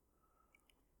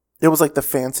 It was like the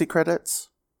fancy credits.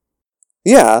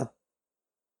 Yeah.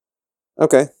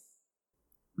 Okay.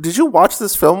 Did you watch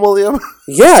this film, William?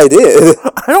 Yeah, I did.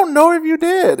 I don't know if you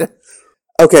did.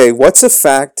 Okay, what's a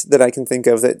fact that I can think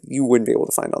of that you wouldn't be able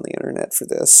to find on the internet for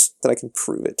this, that I can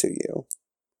prove it to you?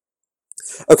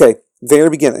 Okay, very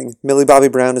beginning, Millie Bobby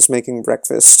Brown is making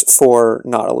breakfast for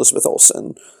not Elizabeth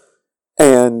Olsen.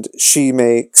 And she's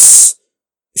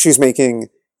making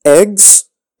eggs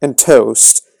and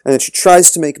toast, and then she tries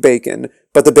to make bacon,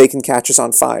 but the bacon catches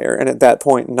on fire, and at that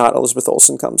point, not Elizabeth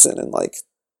Olsen comes in and, like,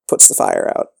 puts the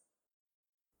fire out.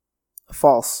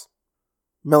 False.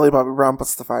 Millie Bobby Brown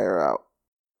puts the fire out.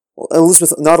 Well,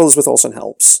 not Elizabeth Olsen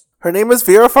helps. Her name is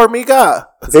Vera Farmiga.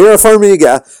 Vera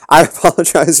Farmiga. I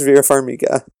apologize, Vera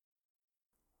Farmiga.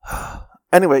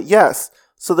 Anyway, yes.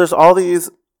 So there's all these,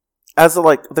 as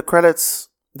the credits,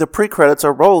 the pre-credits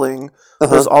are rolling,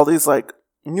 there's all these, like,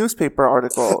 newspaper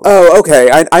articles. Oh,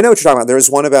 okay. I know what you're talking about. There was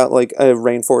one about, like, a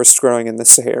rainforest growing in the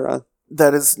Sahara.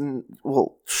 That is,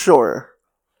 well, sure.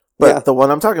 But the one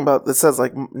I'm talking about that says,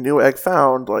 like, new egg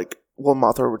found, like, will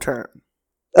Mothra return?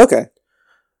 Okay.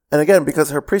 And again, because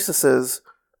her priestesses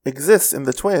exist in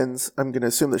the twins, I'm going to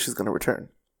assume that she's going to return.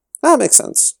 That makes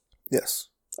sense. Yes.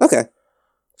 Okay.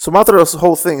 So Mothra's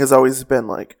whole thing has always been,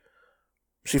 like,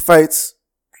 she fights.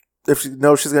 If she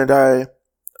knows she's going to die,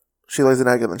 she lays an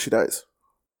egg and then she dies.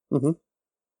 Mm-hmm.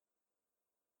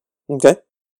 Okay.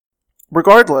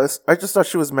 Regardless, I just thought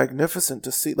she was magnificent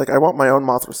to see. Like, I want my own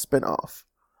Mothra spin-off.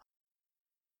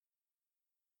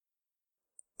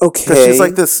 Okay. Because she's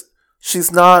like this,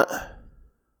 she's not...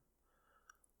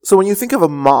 So when you think of a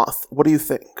moth, what do you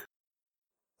think?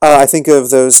 I think of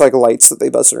those, like, lights that they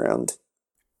buzz around.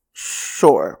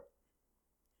 Sure.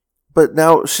 But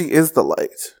now she is the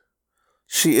light.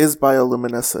 She is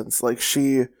bioluminescence. Like,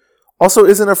 she also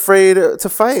isn't afraid to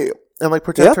fight and, like,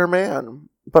 protect her man,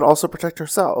 but also protect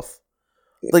herself.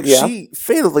 Like, she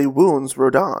fatally wounds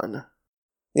Rodan.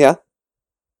 Yeah.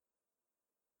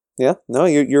 Yeah, no,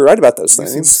 you're right about those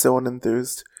things. You seem so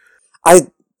unenthused.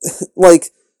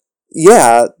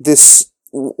 This,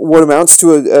 what amounts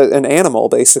to an animal,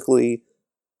 basically,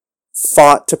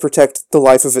 fought to protect the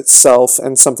life of itself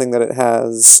and something that it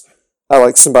has a,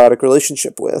 like, symbiotic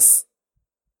relationship with.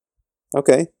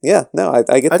 Okay, yeah, no,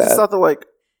 I get that. I just thought that, like,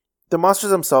 the monsters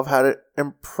themselves had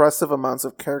impressive amounts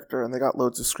of character, and they got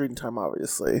loads of screen time,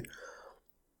 obviously.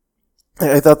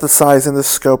 I thought the size and the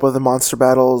scope of the monster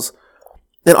battles,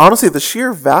 and honestly, the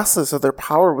sheer vastness of their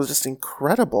power was just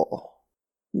incredible.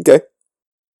 Okay.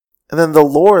 And then the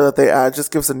lore that they add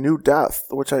just gives a new depth,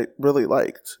 which I really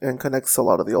liked, and connects to a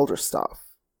lot of the older stuff.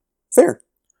 Fair.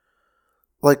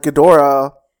 Like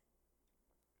Ghidorah,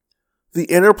 the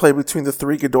interplay between the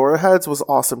 3 Ghidorah heads was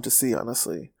awesome to see,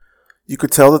 honestly. You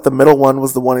could tell that the middle one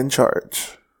was the one in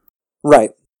charge.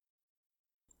 Right.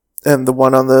 And the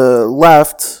one on the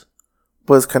left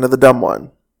was kind of the dumb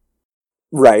one.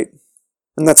 Right.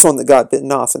 And that's one that got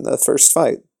bitten off in the first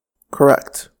fight.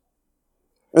 Correct.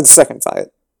 Or the second fight.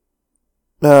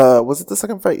 Was it the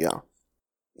second fight? Yeah.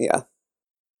 Yeah.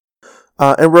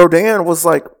 And Rodan was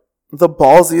like the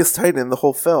ballsiest Titan in the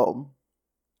whole film.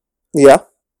 Yeah.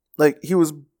 Like, he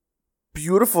was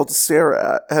beautiful to stare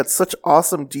at. Had such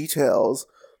awesome details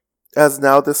as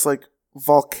now this, like,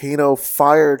 volcano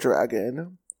fire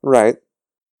dragon. Right.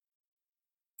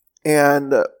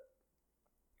 And,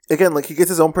 again, like, he gets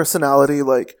his own personality.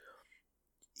 Like,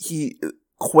 he I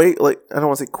don't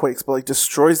want to say quakes, but, like,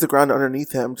 destroys the ground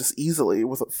underneath him just easily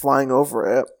with it flying over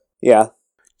it. Yeah.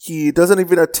 He doesn't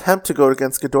even attempt to go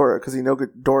against Ghidorah because he knows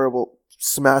Ghidorah will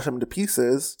smash him to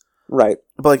pieces. Right.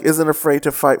 But, like, isn't afraid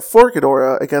to fight for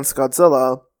Ghidorah against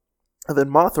Godzilla, and then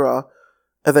Mothra,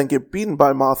 and then get beaten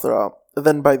by Mothra, and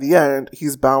then by the end,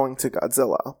 he's bowing to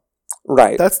Godzilla.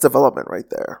 Right. That's development right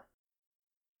there.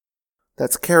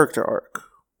 That's character arc.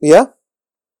 Yeah.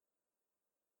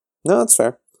 No, that's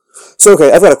fair. So,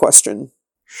 okay, I've got a question.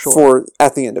 Sure. For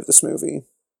at the end of this movie.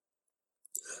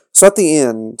 So at the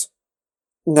end,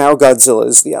 now Godzilla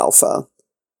is the alpha,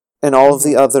 and all of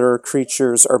the other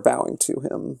creatures are bowing to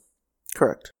him.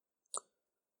 Correct.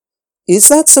 Is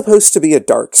that supposed to be a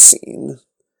dark scene?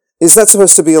 Is that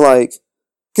supposed to be like...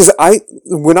 Because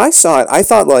when I saw it, I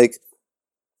thought like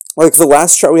the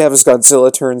last shot we have is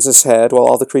Godzilla turns his head while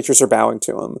all the creatures are bowing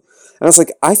to him. And I was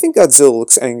like, I think Godzilla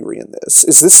looks angry in this.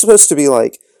 Is this supposed to be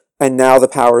like, and now the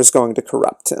power is going to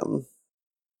corrupt him?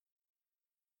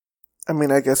 I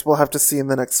mean, I guess we'll have to see in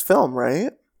the next film,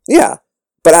 right? Yeah.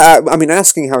 But I mean,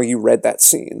 asking how you read that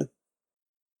scene.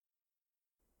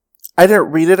 I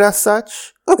didn't read it as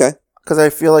such. Okay. Because I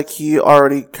feel like he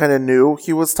already kind of knew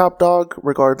he was top dog,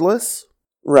 regardless.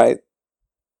 Right.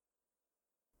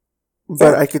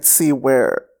 But I could see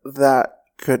where that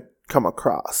could come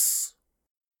across.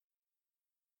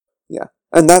 Yeah.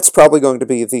 And that's probably going to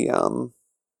be the,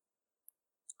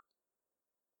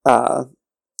 I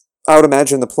would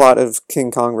imagine the plot of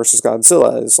King Kong versus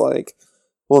Godzilla is like,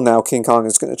 well, now King Kong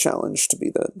is going to challenge to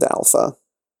be the alpha.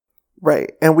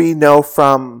 Right. And we know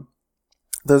from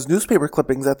those newspaper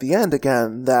clippings at the end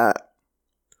again that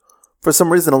for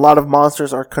some reason a lot of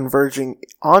monsters are converging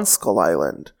on Skull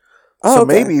Island. So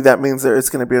maybe that means there is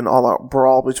going to be an all-out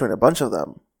brawl between a bunch of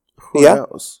them. Who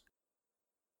knows?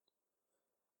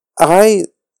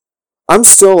 I'm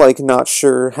still like not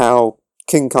sure how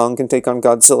King Kong can take on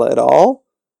Godzilla at all.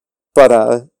 But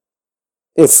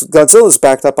if Godzilla's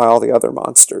backed up by all the other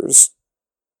monsters,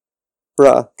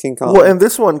 King Kong. Well, in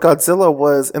this one, Godzilla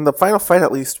was, in the final fight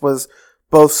at least, was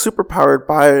both superpowered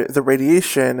by the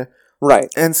radiation, right,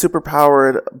 and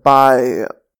superpowered by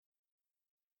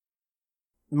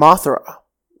Mothra.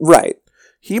 Right.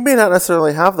 He may not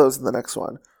necessarily have those in the next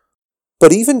one.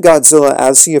 But even Godzilla,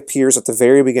 as he appears at the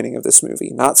very beginning of this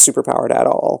movie, not superpowered at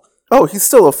all. Oh, he's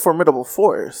still a formidable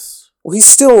force. Well, he's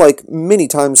still, like, many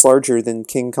times larger than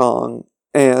King Kong,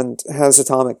 and has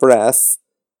atomic breath,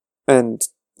 and,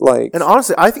 like... And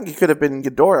honestly, I think he could have been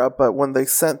Ghidorah, but when they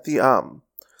sent the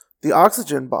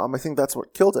oxygen bomb, I think that's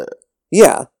what killed it.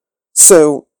 Yeah.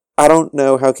 So, I don't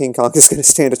know how King Kong is going to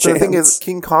stand a chance. The thing is,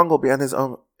 King Kong will be on his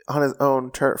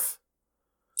own turf.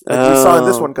 Like we saw in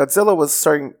this one, Godzilla was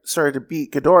starting to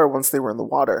beat Ghidorah once they were in the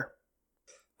water.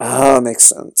 Makes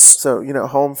sense. So,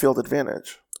 home field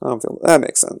advantage. That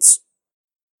makes sense.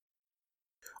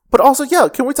 But also, yeah,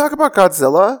 can we talk about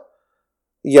Godzilla?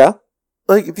 Yeah.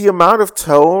 Like, the amount of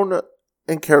tone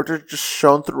and character just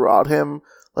shown throughout him,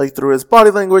 like through his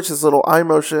body language, his little eye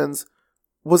motions,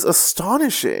 was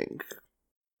astonishing.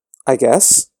 I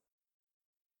guess.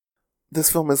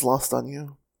 This film is lost on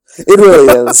you. It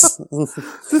really is.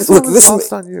 This film is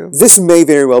lost on you. This may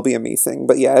very well be a me thing,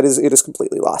 but yeah, it is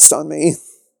completely lost on me.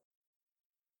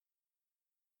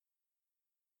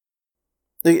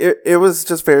 It was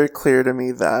just very clear to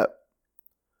me that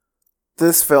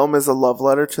this film is a love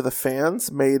letter to the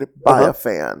fans made by a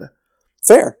fan.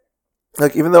 Fair.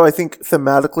 Like, even though I think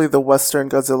thematically the Western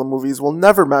Godzilla movies will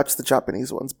never match the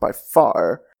Japanese ones by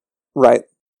far. Right.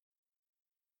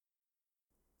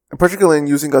 And particularly in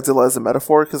using Godzilla as a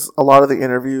metaphor, because a lot of the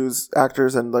interviews,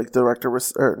 actors and like the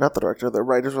writers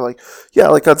were like, yeah,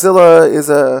 like Godzilla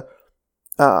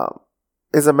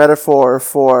is a metaphor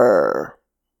for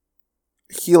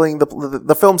healing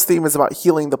the film's theme is about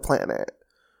healing the planet,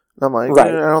 And I'm like, Right.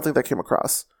 I don't think that came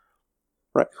across.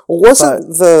 Right. Well,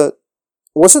 wasn't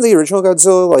the original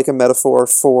Godzilla like a metaphor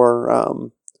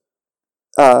for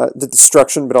the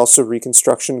destruction, but also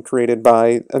reconstruction created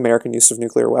by American use of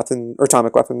nuclear weapon or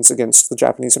atomic weapons against the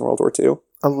Japanese in World War II?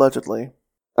 Allegedly.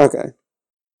 Okay.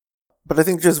 But I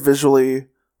think just visually,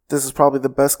 this is probably the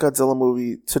best Godzilla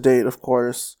movie to date, of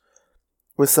course,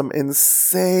 with some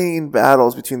insane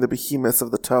battles between the behemoths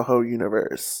of the Toho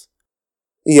universe.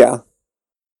 Yeah.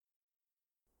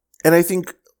 And I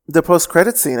think the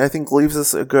post-credit scene, leaves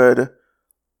us a good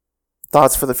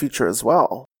thoughts for the future as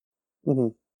well. Mm-hmm.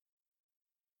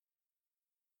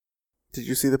 Did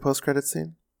you see the post-credit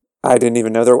scene? I didn't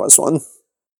even know there was one.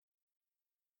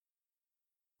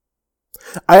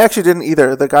 I actually didn't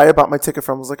either. The guy I bought my ticket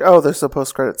from was like, "Oh, there's a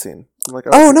post-credit scene." I'm like,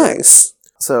 "Oh, okay, nice."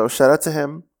 Great. So shout out to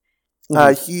him.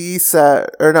 Mm-hmm. He said,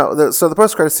 or no. So the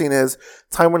post-credit scene is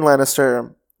Tywin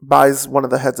Lannister buys one of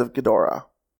the heads of Ghidorah.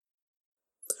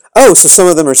 Oh, so some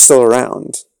of them are still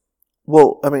around.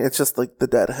 Well, I mean, it's just like the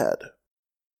dead head.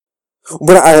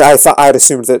 But I thought I'd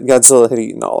assumed that Godzilla had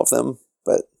eaten all of them,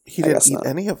 but he didn't eat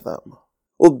any of them.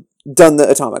 Well, done the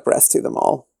atomic breath to them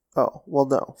all. Oh, well,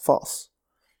 no, false.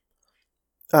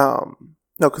 No,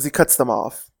 because he cuts them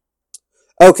off.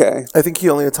 Okay. I think he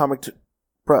only atomic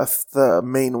breath the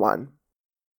main one.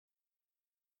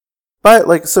 But,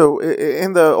 like, so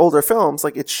in the older films,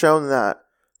 like, it's shown that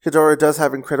Ghidorah does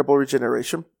have incredible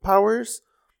regeneration powers.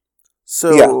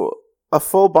 So a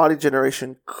full body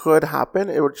generation could happen.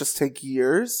 It would just take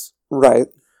years. Right.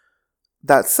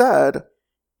 That said,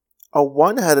 a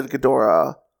one-headed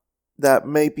Ghidorah that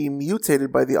may be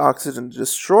mutated by the Oxygen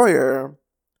Destroyer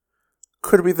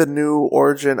could be the new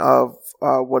origin of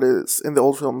what is in the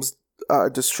old films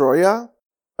Destroya.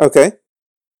 Okay.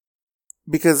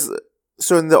 Because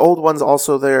so in the old ones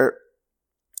also they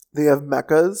have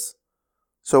mechas.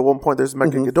 So at one point there's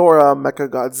Mecha Ghidorah, Mecha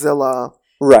Godzilla.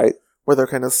 Right. Where they're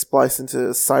kind of spliced into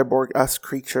cyborg-esque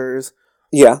creatures.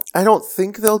 Yeah. I don't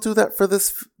think they'll do that for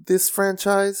this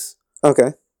franchise.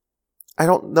 Okay. I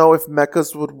don't know if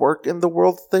mechas would work in the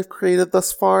world that they've created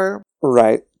thus far.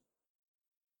 Right.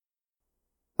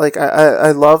 Like,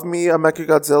 I love me a Mecha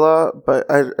Godzilla, but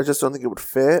I just don't think it would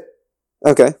fit.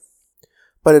 Okay.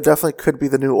 But it definitely could be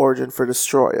the new origin for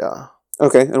Destroya.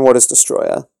 Okay, and what is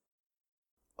Destroya?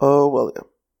 Oh, William.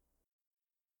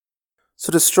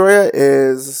 So Destroya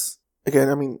is, again,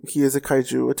 I mean, he is a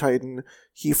kaiju, a titan.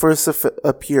 He first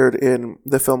appeared in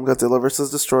the film Godzilla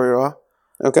vs. Destroyer.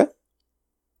 Okay.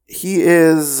 He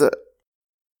is...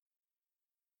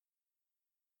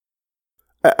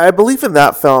 I believe in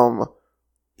that film,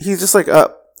 he's just like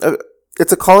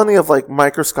it's a colony of like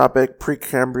microscopic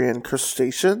Precambrian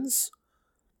crustaceans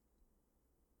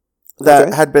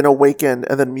that had been awakened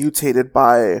and then mutated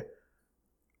by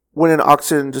when an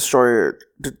Oxygen Destroyer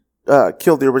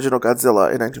killed the original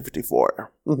Godzilla in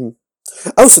 1954. Mm-hmm.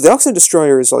 Oh, so the Oxygen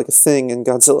Destroyer is like a thing in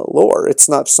Godzilla lore. It's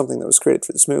not just something that was created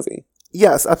for this movie.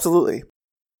 Yes, absolutely.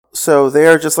 So they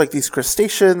are just like these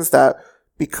crustaceans that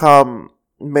become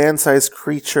man-sized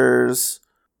creatures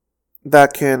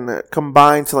that can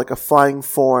combine to like a flying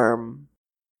form.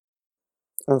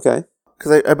 Okay.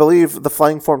 Because I believe the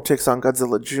flying form takes on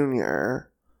Godzilla Jr.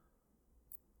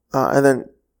 And then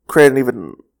create an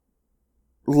even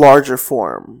larger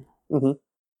form. Mm-hmm.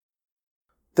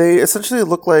 They essentially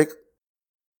look like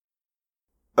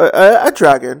a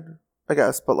dragon, I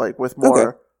guess, but like with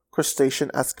more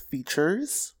crustacean-esque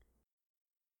features.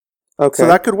 Okay. So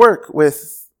that could work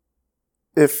with,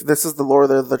 if this is the lore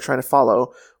they're trying to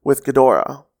follow, with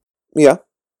Ghidorah. Yeah.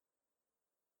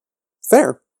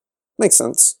 Fair. Makes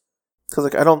sense. Because,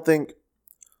 like, I don't think...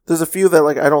 There's a few that,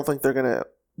 like, I don't think they're gonna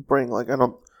bring, like,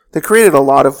 They created a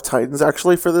lot of Titans,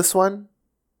 actually, for this one.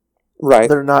 Right.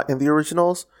 They're not in the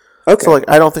originals. Okay. So, like,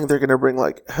 I don't think they're gonna bring,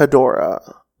 like,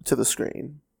 Hedorah to the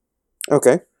screen.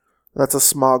 Okay. That's a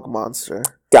smog monster.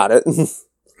 Got it.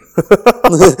 I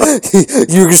was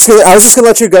just gonna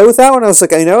let you go with that one. I was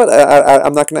like, I know it.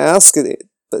 I'm not gonna ask it,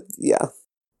 but yeah.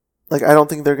 Like, I don't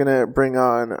think they're gonna bring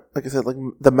on, like I said, like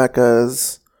the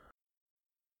mechas.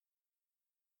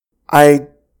 I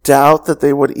doubt that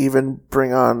they would even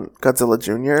bring on Godzilla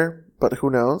Jr., but who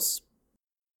knows?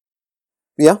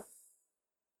 Yeah.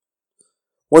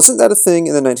 Wasn't that a thing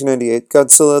in the 1998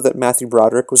 Godzilla that Matthew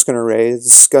Broderick was going to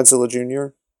raise Godzilla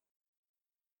Jr.?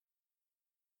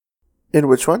 In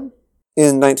which one?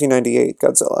 In 1998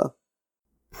 Godzilla.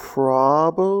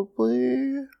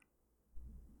 Probably.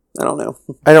 I don't know.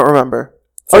 I don't remember.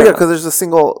 Fair yeah, because there's a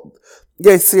single...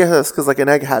 Yeah, yes, because like an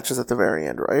egg hatches at the very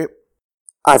end, right?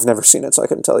 I've never seen it, so I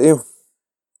couldn't tell you.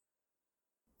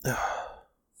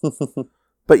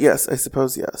 But yes, I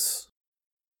suppose yes.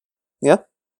 Yeah?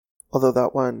 Although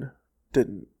that one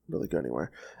didn't really go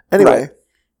anywhere. Anyway, Right.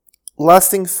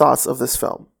 lasting thoughts of this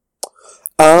film.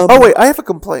 Um, Oh, wait, I have a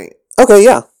complaint. Okay,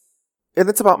 yeah. And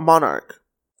it's about Monarch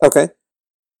Okay.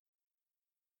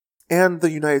 and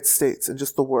the United States and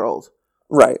just the world.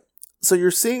 Right. So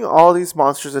you're seeing all these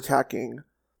monsters attacking.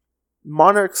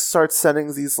 Monarch starts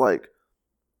sending these, like,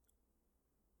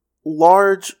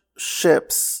 large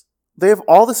ships. They have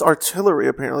all this artillery,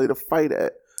 apparently, to fight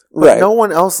it. But Right. no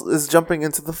one else is jumping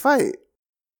into the fight.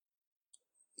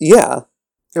 Yeah.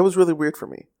 It was really weird for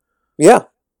me. Yeah.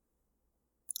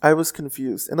 I was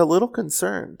confused and a little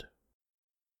concerned.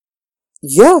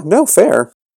 Yeah, no,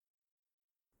 fair.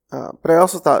 But I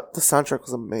also thought the soundtrack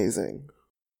was amazing.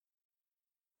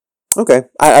 Okay.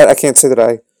 I can't say that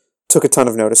I took a ton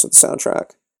of notice of the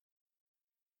soundtrack.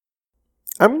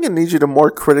 I'm going to need you to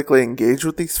more critically engage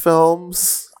with these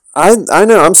films. I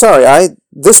know, I'm sorry.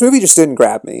 This movie just didn't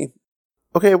grab me.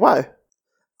 Okay, why?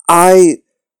 I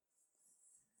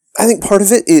think part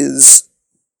of it is,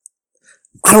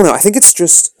 I don't know, I think it's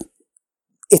just,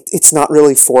 it's not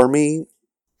really for me.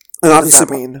 And What does that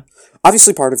mean?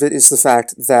 Obviously part of it is the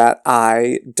fact that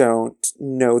I don't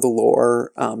know the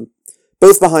lore,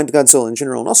 both behind Godzilla in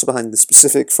general and also behind the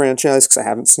specific franchise, because I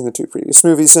haven't seen the two previous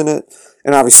movies in it,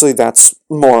 and obviously that's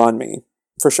more on me,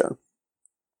 for sure.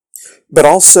 But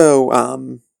also,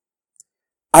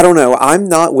 I don't know, I'm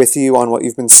not with you on what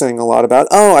you've been saying a lot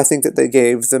about, I think that they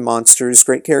gave the monsters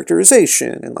great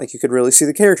characterization, and like you could really see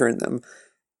the character in them.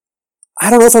 I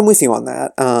don't know if I'm with you on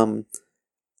that.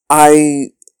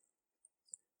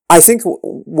 I think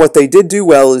what they did do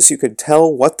well is you could tell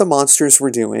what the monsters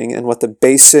were doing and what the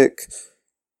basic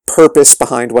purpose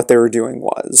behind what they were doing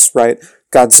was, right?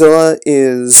 Godzilla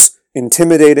is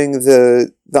intimidating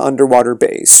the underwater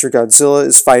base, or Godzilla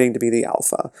is fighting to be the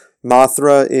alpha.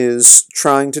 Mothra is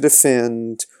trying to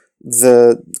defend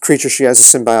the creature she has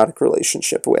a symbiotic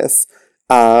relationship with.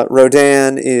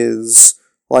 Rodan is,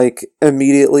 like,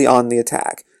 immediately on the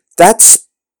attack. That's,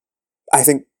 I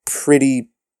think, pretty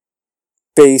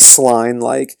baseline.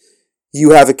 Like,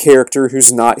 you have a character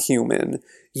who's not human.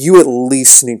 You at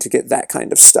least need to get that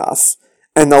kind of stuff.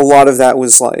 And a lot of that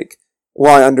was like,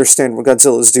 well, I understand what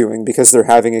Godzilla's doing because they're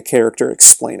having a character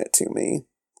explain it to me.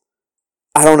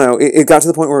 I don't know. It got to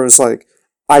the point where it was like,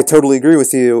 I totally agree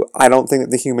with you. I don't think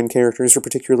that the human characters are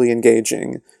particularly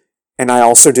engaging. And I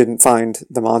also didn't find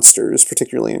the monsters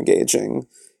particularly engaging.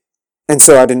 And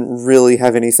so I didn't really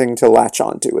have anything to latch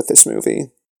onto with this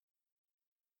movie.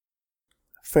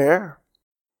 Fair.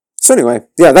 So anyway,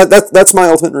 yeah, that's my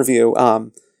ultimate review.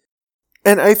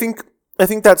 And I think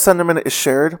that sentiment is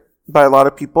shared by a lot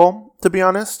of people, to be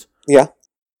honest. Yeah.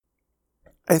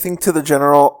 I think to the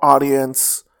general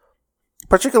audience,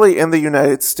 particularly in the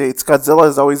United States, Godzilla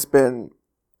has always been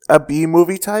a B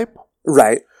movie type.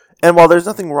 Right. And while there's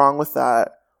nothing wrong with that,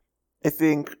 I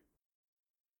think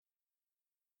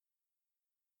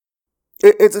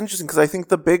it's interesting because I think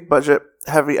the big budget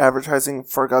heavy advertising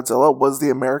for Godzilla was the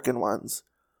American ones.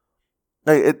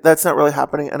 Like, that's not really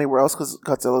happening anywhere else because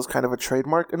Godzilla is kind of a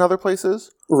trademark in other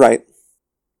places. Right.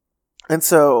 And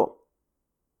so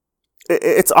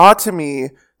it's odd to me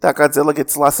that Godzilla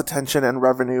gets less attention and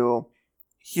revenue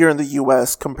here in the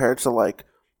US compared to, like,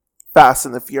 Fast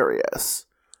and the Furious.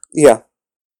 Yeah.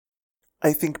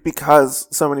 I think because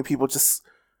so many people just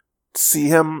see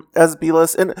him as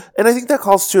B-list. And I think that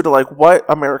calls too to, like, what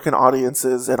American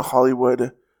audiences in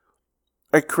Hollywood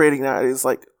are creating nowadays.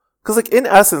 Like, because, like, in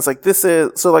essence, like, this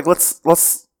is... So, like,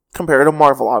 let's compare it to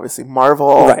Marvel, obviously.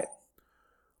 Marvel... Right.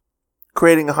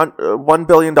 Creating $1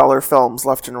 billion films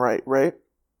left and right?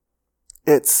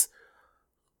 It's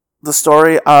the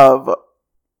story of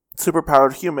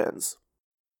superpowered humans.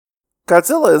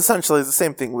 Godzilla essentially is the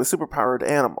same thing with superpowered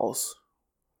animals.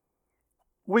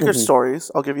 Weaker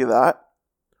stories, I'll give you that.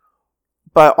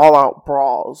 But all-out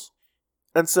brawls.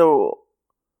 And so,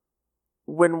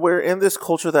 when we're in this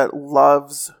culture that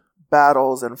loves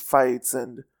battles and fights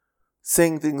and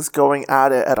seeing things going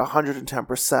at it at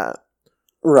 110%,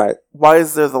 right. why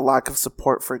is there the lack of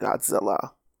support for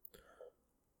Godzilla?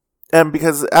 And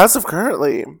because as of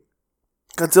currently,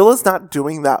 Godzilla's not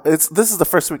doing that. This is the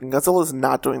first weekend. Godzilla is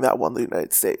not doing that well in the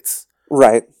United States.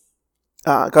 Right.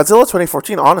 Godzilla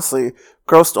 2014, honestly,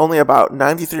 grossed only about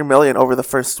 $93 million over the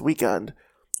first weekend.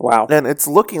 Wow. And it's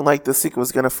looking like the sequel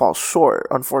is going to fall short,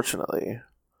 unfortunately.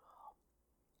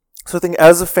 So I think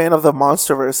as a fan of the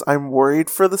MonsterVerse, I'm worried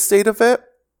for the state of it.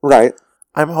 Right.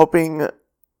 I'm hoping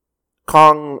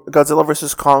Godzilla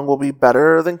vs. Kong will be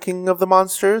better than King of the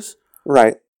Monsters.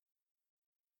 Right.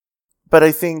 But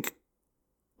I think,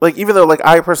 like, even though, like,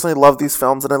 I personally love these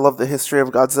films and I love the history of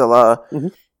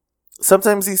Godzilla,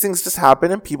 sometimes these things just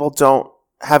happen and people don't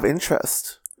have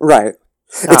interest. Right.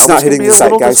 It's not hitting the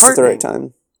zeitgeist at the right disheartening.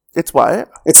 time. It's what?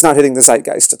 It's not hitting the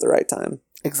zeitgeist at the right time.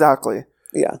 Exactly.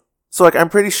 Yeah. So, like, I'm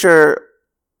pretty sure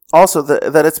also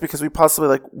that it's because we possibly,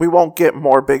 like, we won't get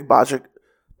more big budget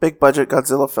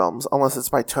Godzilla films unless it's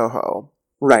by Toho.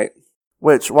 Right.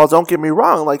 Which, while don't get me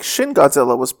wrong, like, Shin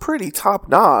Godzilla was pretty top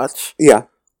notch. Yeah.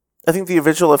 I think the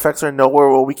visual effects are nowhere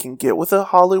where we can get with a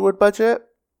Hollywood budget.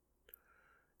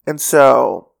 And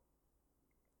so,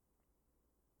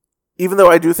 even though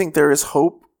I do think there is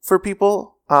hope for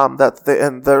people, and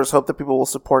there's hope that people will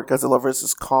support Godzilla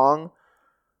vs. Kong,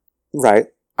 Right.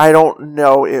 I don't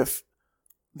know if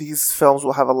these films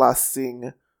will have a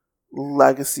lasting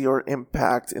legacy or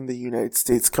impact in the United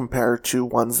States compared to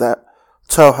ones that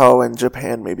Toho and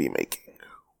Japan may be making.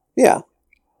 Yeah.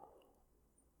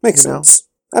 Makes You know? sense.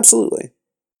 Absolutely.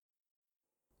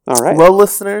 All right. Well,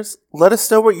 listeners, let us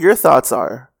know what your thoughts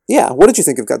are. Yeah. What did you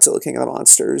think of Godzilla King of the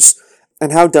Monsters?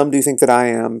 And how dumb do you think that I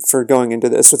am for going into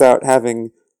this without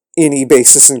having any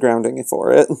basis and grounding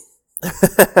for it?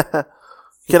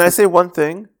 Can I say one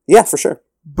thing? Yeah, for sure.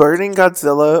 Burning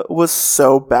Godzilla was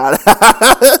so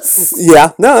badass.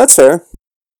 Yeah. No, that's fair.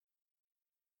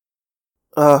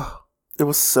 It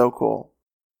was so cool.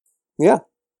 Yeah.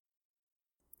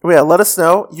 Well, yeah, let us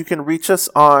know. You can reach us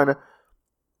on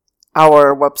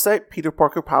our website,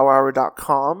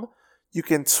 peterporkerpowerhour.com. You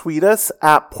can tweet us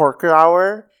at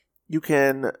porkerhour. You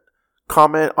can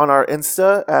comment on our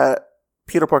Insta at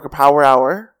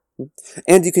peterporkerpowerhour.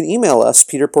 And you can email us,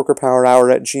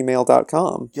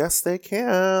 peterporkerpowerhour@gmail.com. Yes, they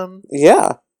can.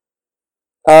 Yeah.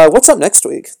 What's up next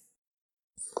week?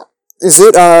 Is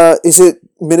it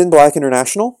Men in Black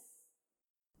International?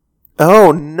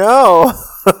 Oh, no.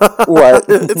 What?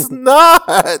 It's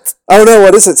not. Oh no,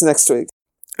 what is it next week?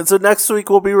 And so next week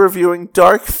we'll be reviewing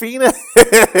Dark Phoenix.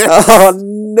 Oh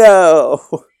no.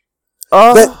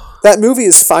 Oh. That movie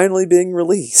is finally being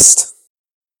released.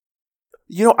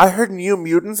 You know, I heard New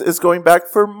Mutants is going back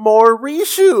for more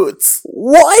reshoots.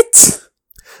 What?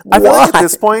 I feel like at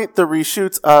this point, the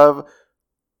reshoots of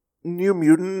New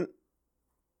Mutant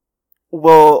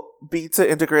will be to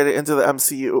integrate it into the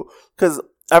MCU. Because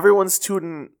everyone's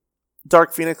tooting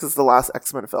Dark Phoenix is the last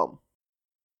X-Men film.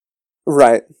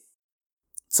 Right.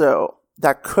 So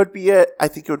that could be it. I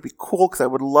think it would be cool because I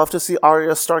would love to see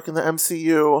Arya Stark in the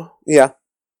MCU. Yeah.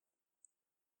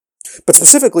 But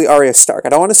specifically Arya Stark. I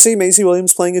don't want to see Maisie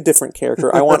Williams playing a different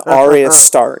character. I want Arya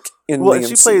Stark in the and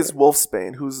she MCU. plays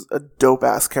Wolfsbane, who's a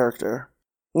dope-ass character.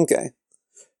 Okay.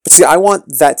 But see, I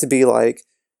want that to be like,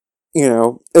 you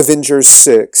know, Avengers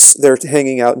 6. They're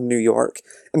hanging out in New York.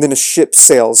 And then a ship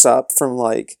sails up from,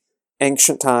 like,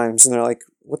 ancient times. And they're like,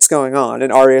 what's going on?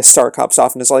 And Arya Stark hops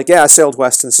off and is like, yeah, I sailed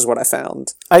west and this is what I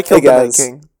found. I killed the Night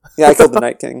King. Yeah, I killed the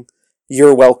Night King.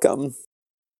 You're welcome.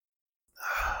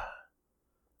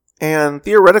 And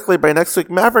theoretically, by next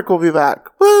week, Maverick will be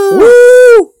back. Woo!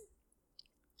 Woo!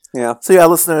 Yeah. So yeah,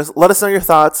 listeners, let us know your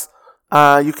thoughts.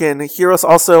 You can hear us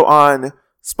also on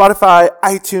Spotify,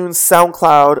 iTunes,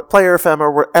 SoundCloud, Player FM,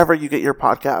 or wherever you get your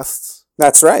podcasts.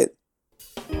 That's right.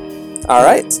 All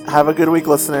right. Have a good week,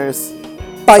 listeners.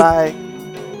 Bye. Bye.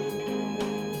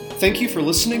 Thank you for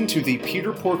listening to the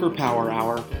Peter Porker Power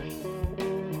Hour.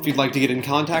 If you'd like to get in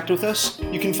contact with us,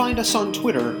 you can find us on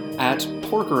Twitter at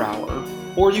PorkerHour,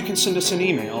 or you can send us an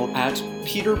email at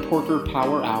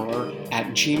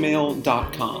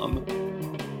peterporkerpowerhour@gmail.com.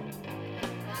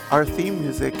 Our theme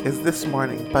music is This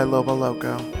Morning by Lobo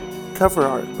Loco. Cover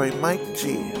art by Mike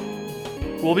G.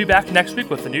 We'll be back next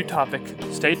week with a new topic.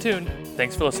 Stay tuned.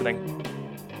 Thanks for listening.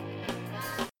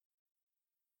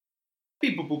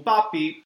 Beep boop boop bop beep.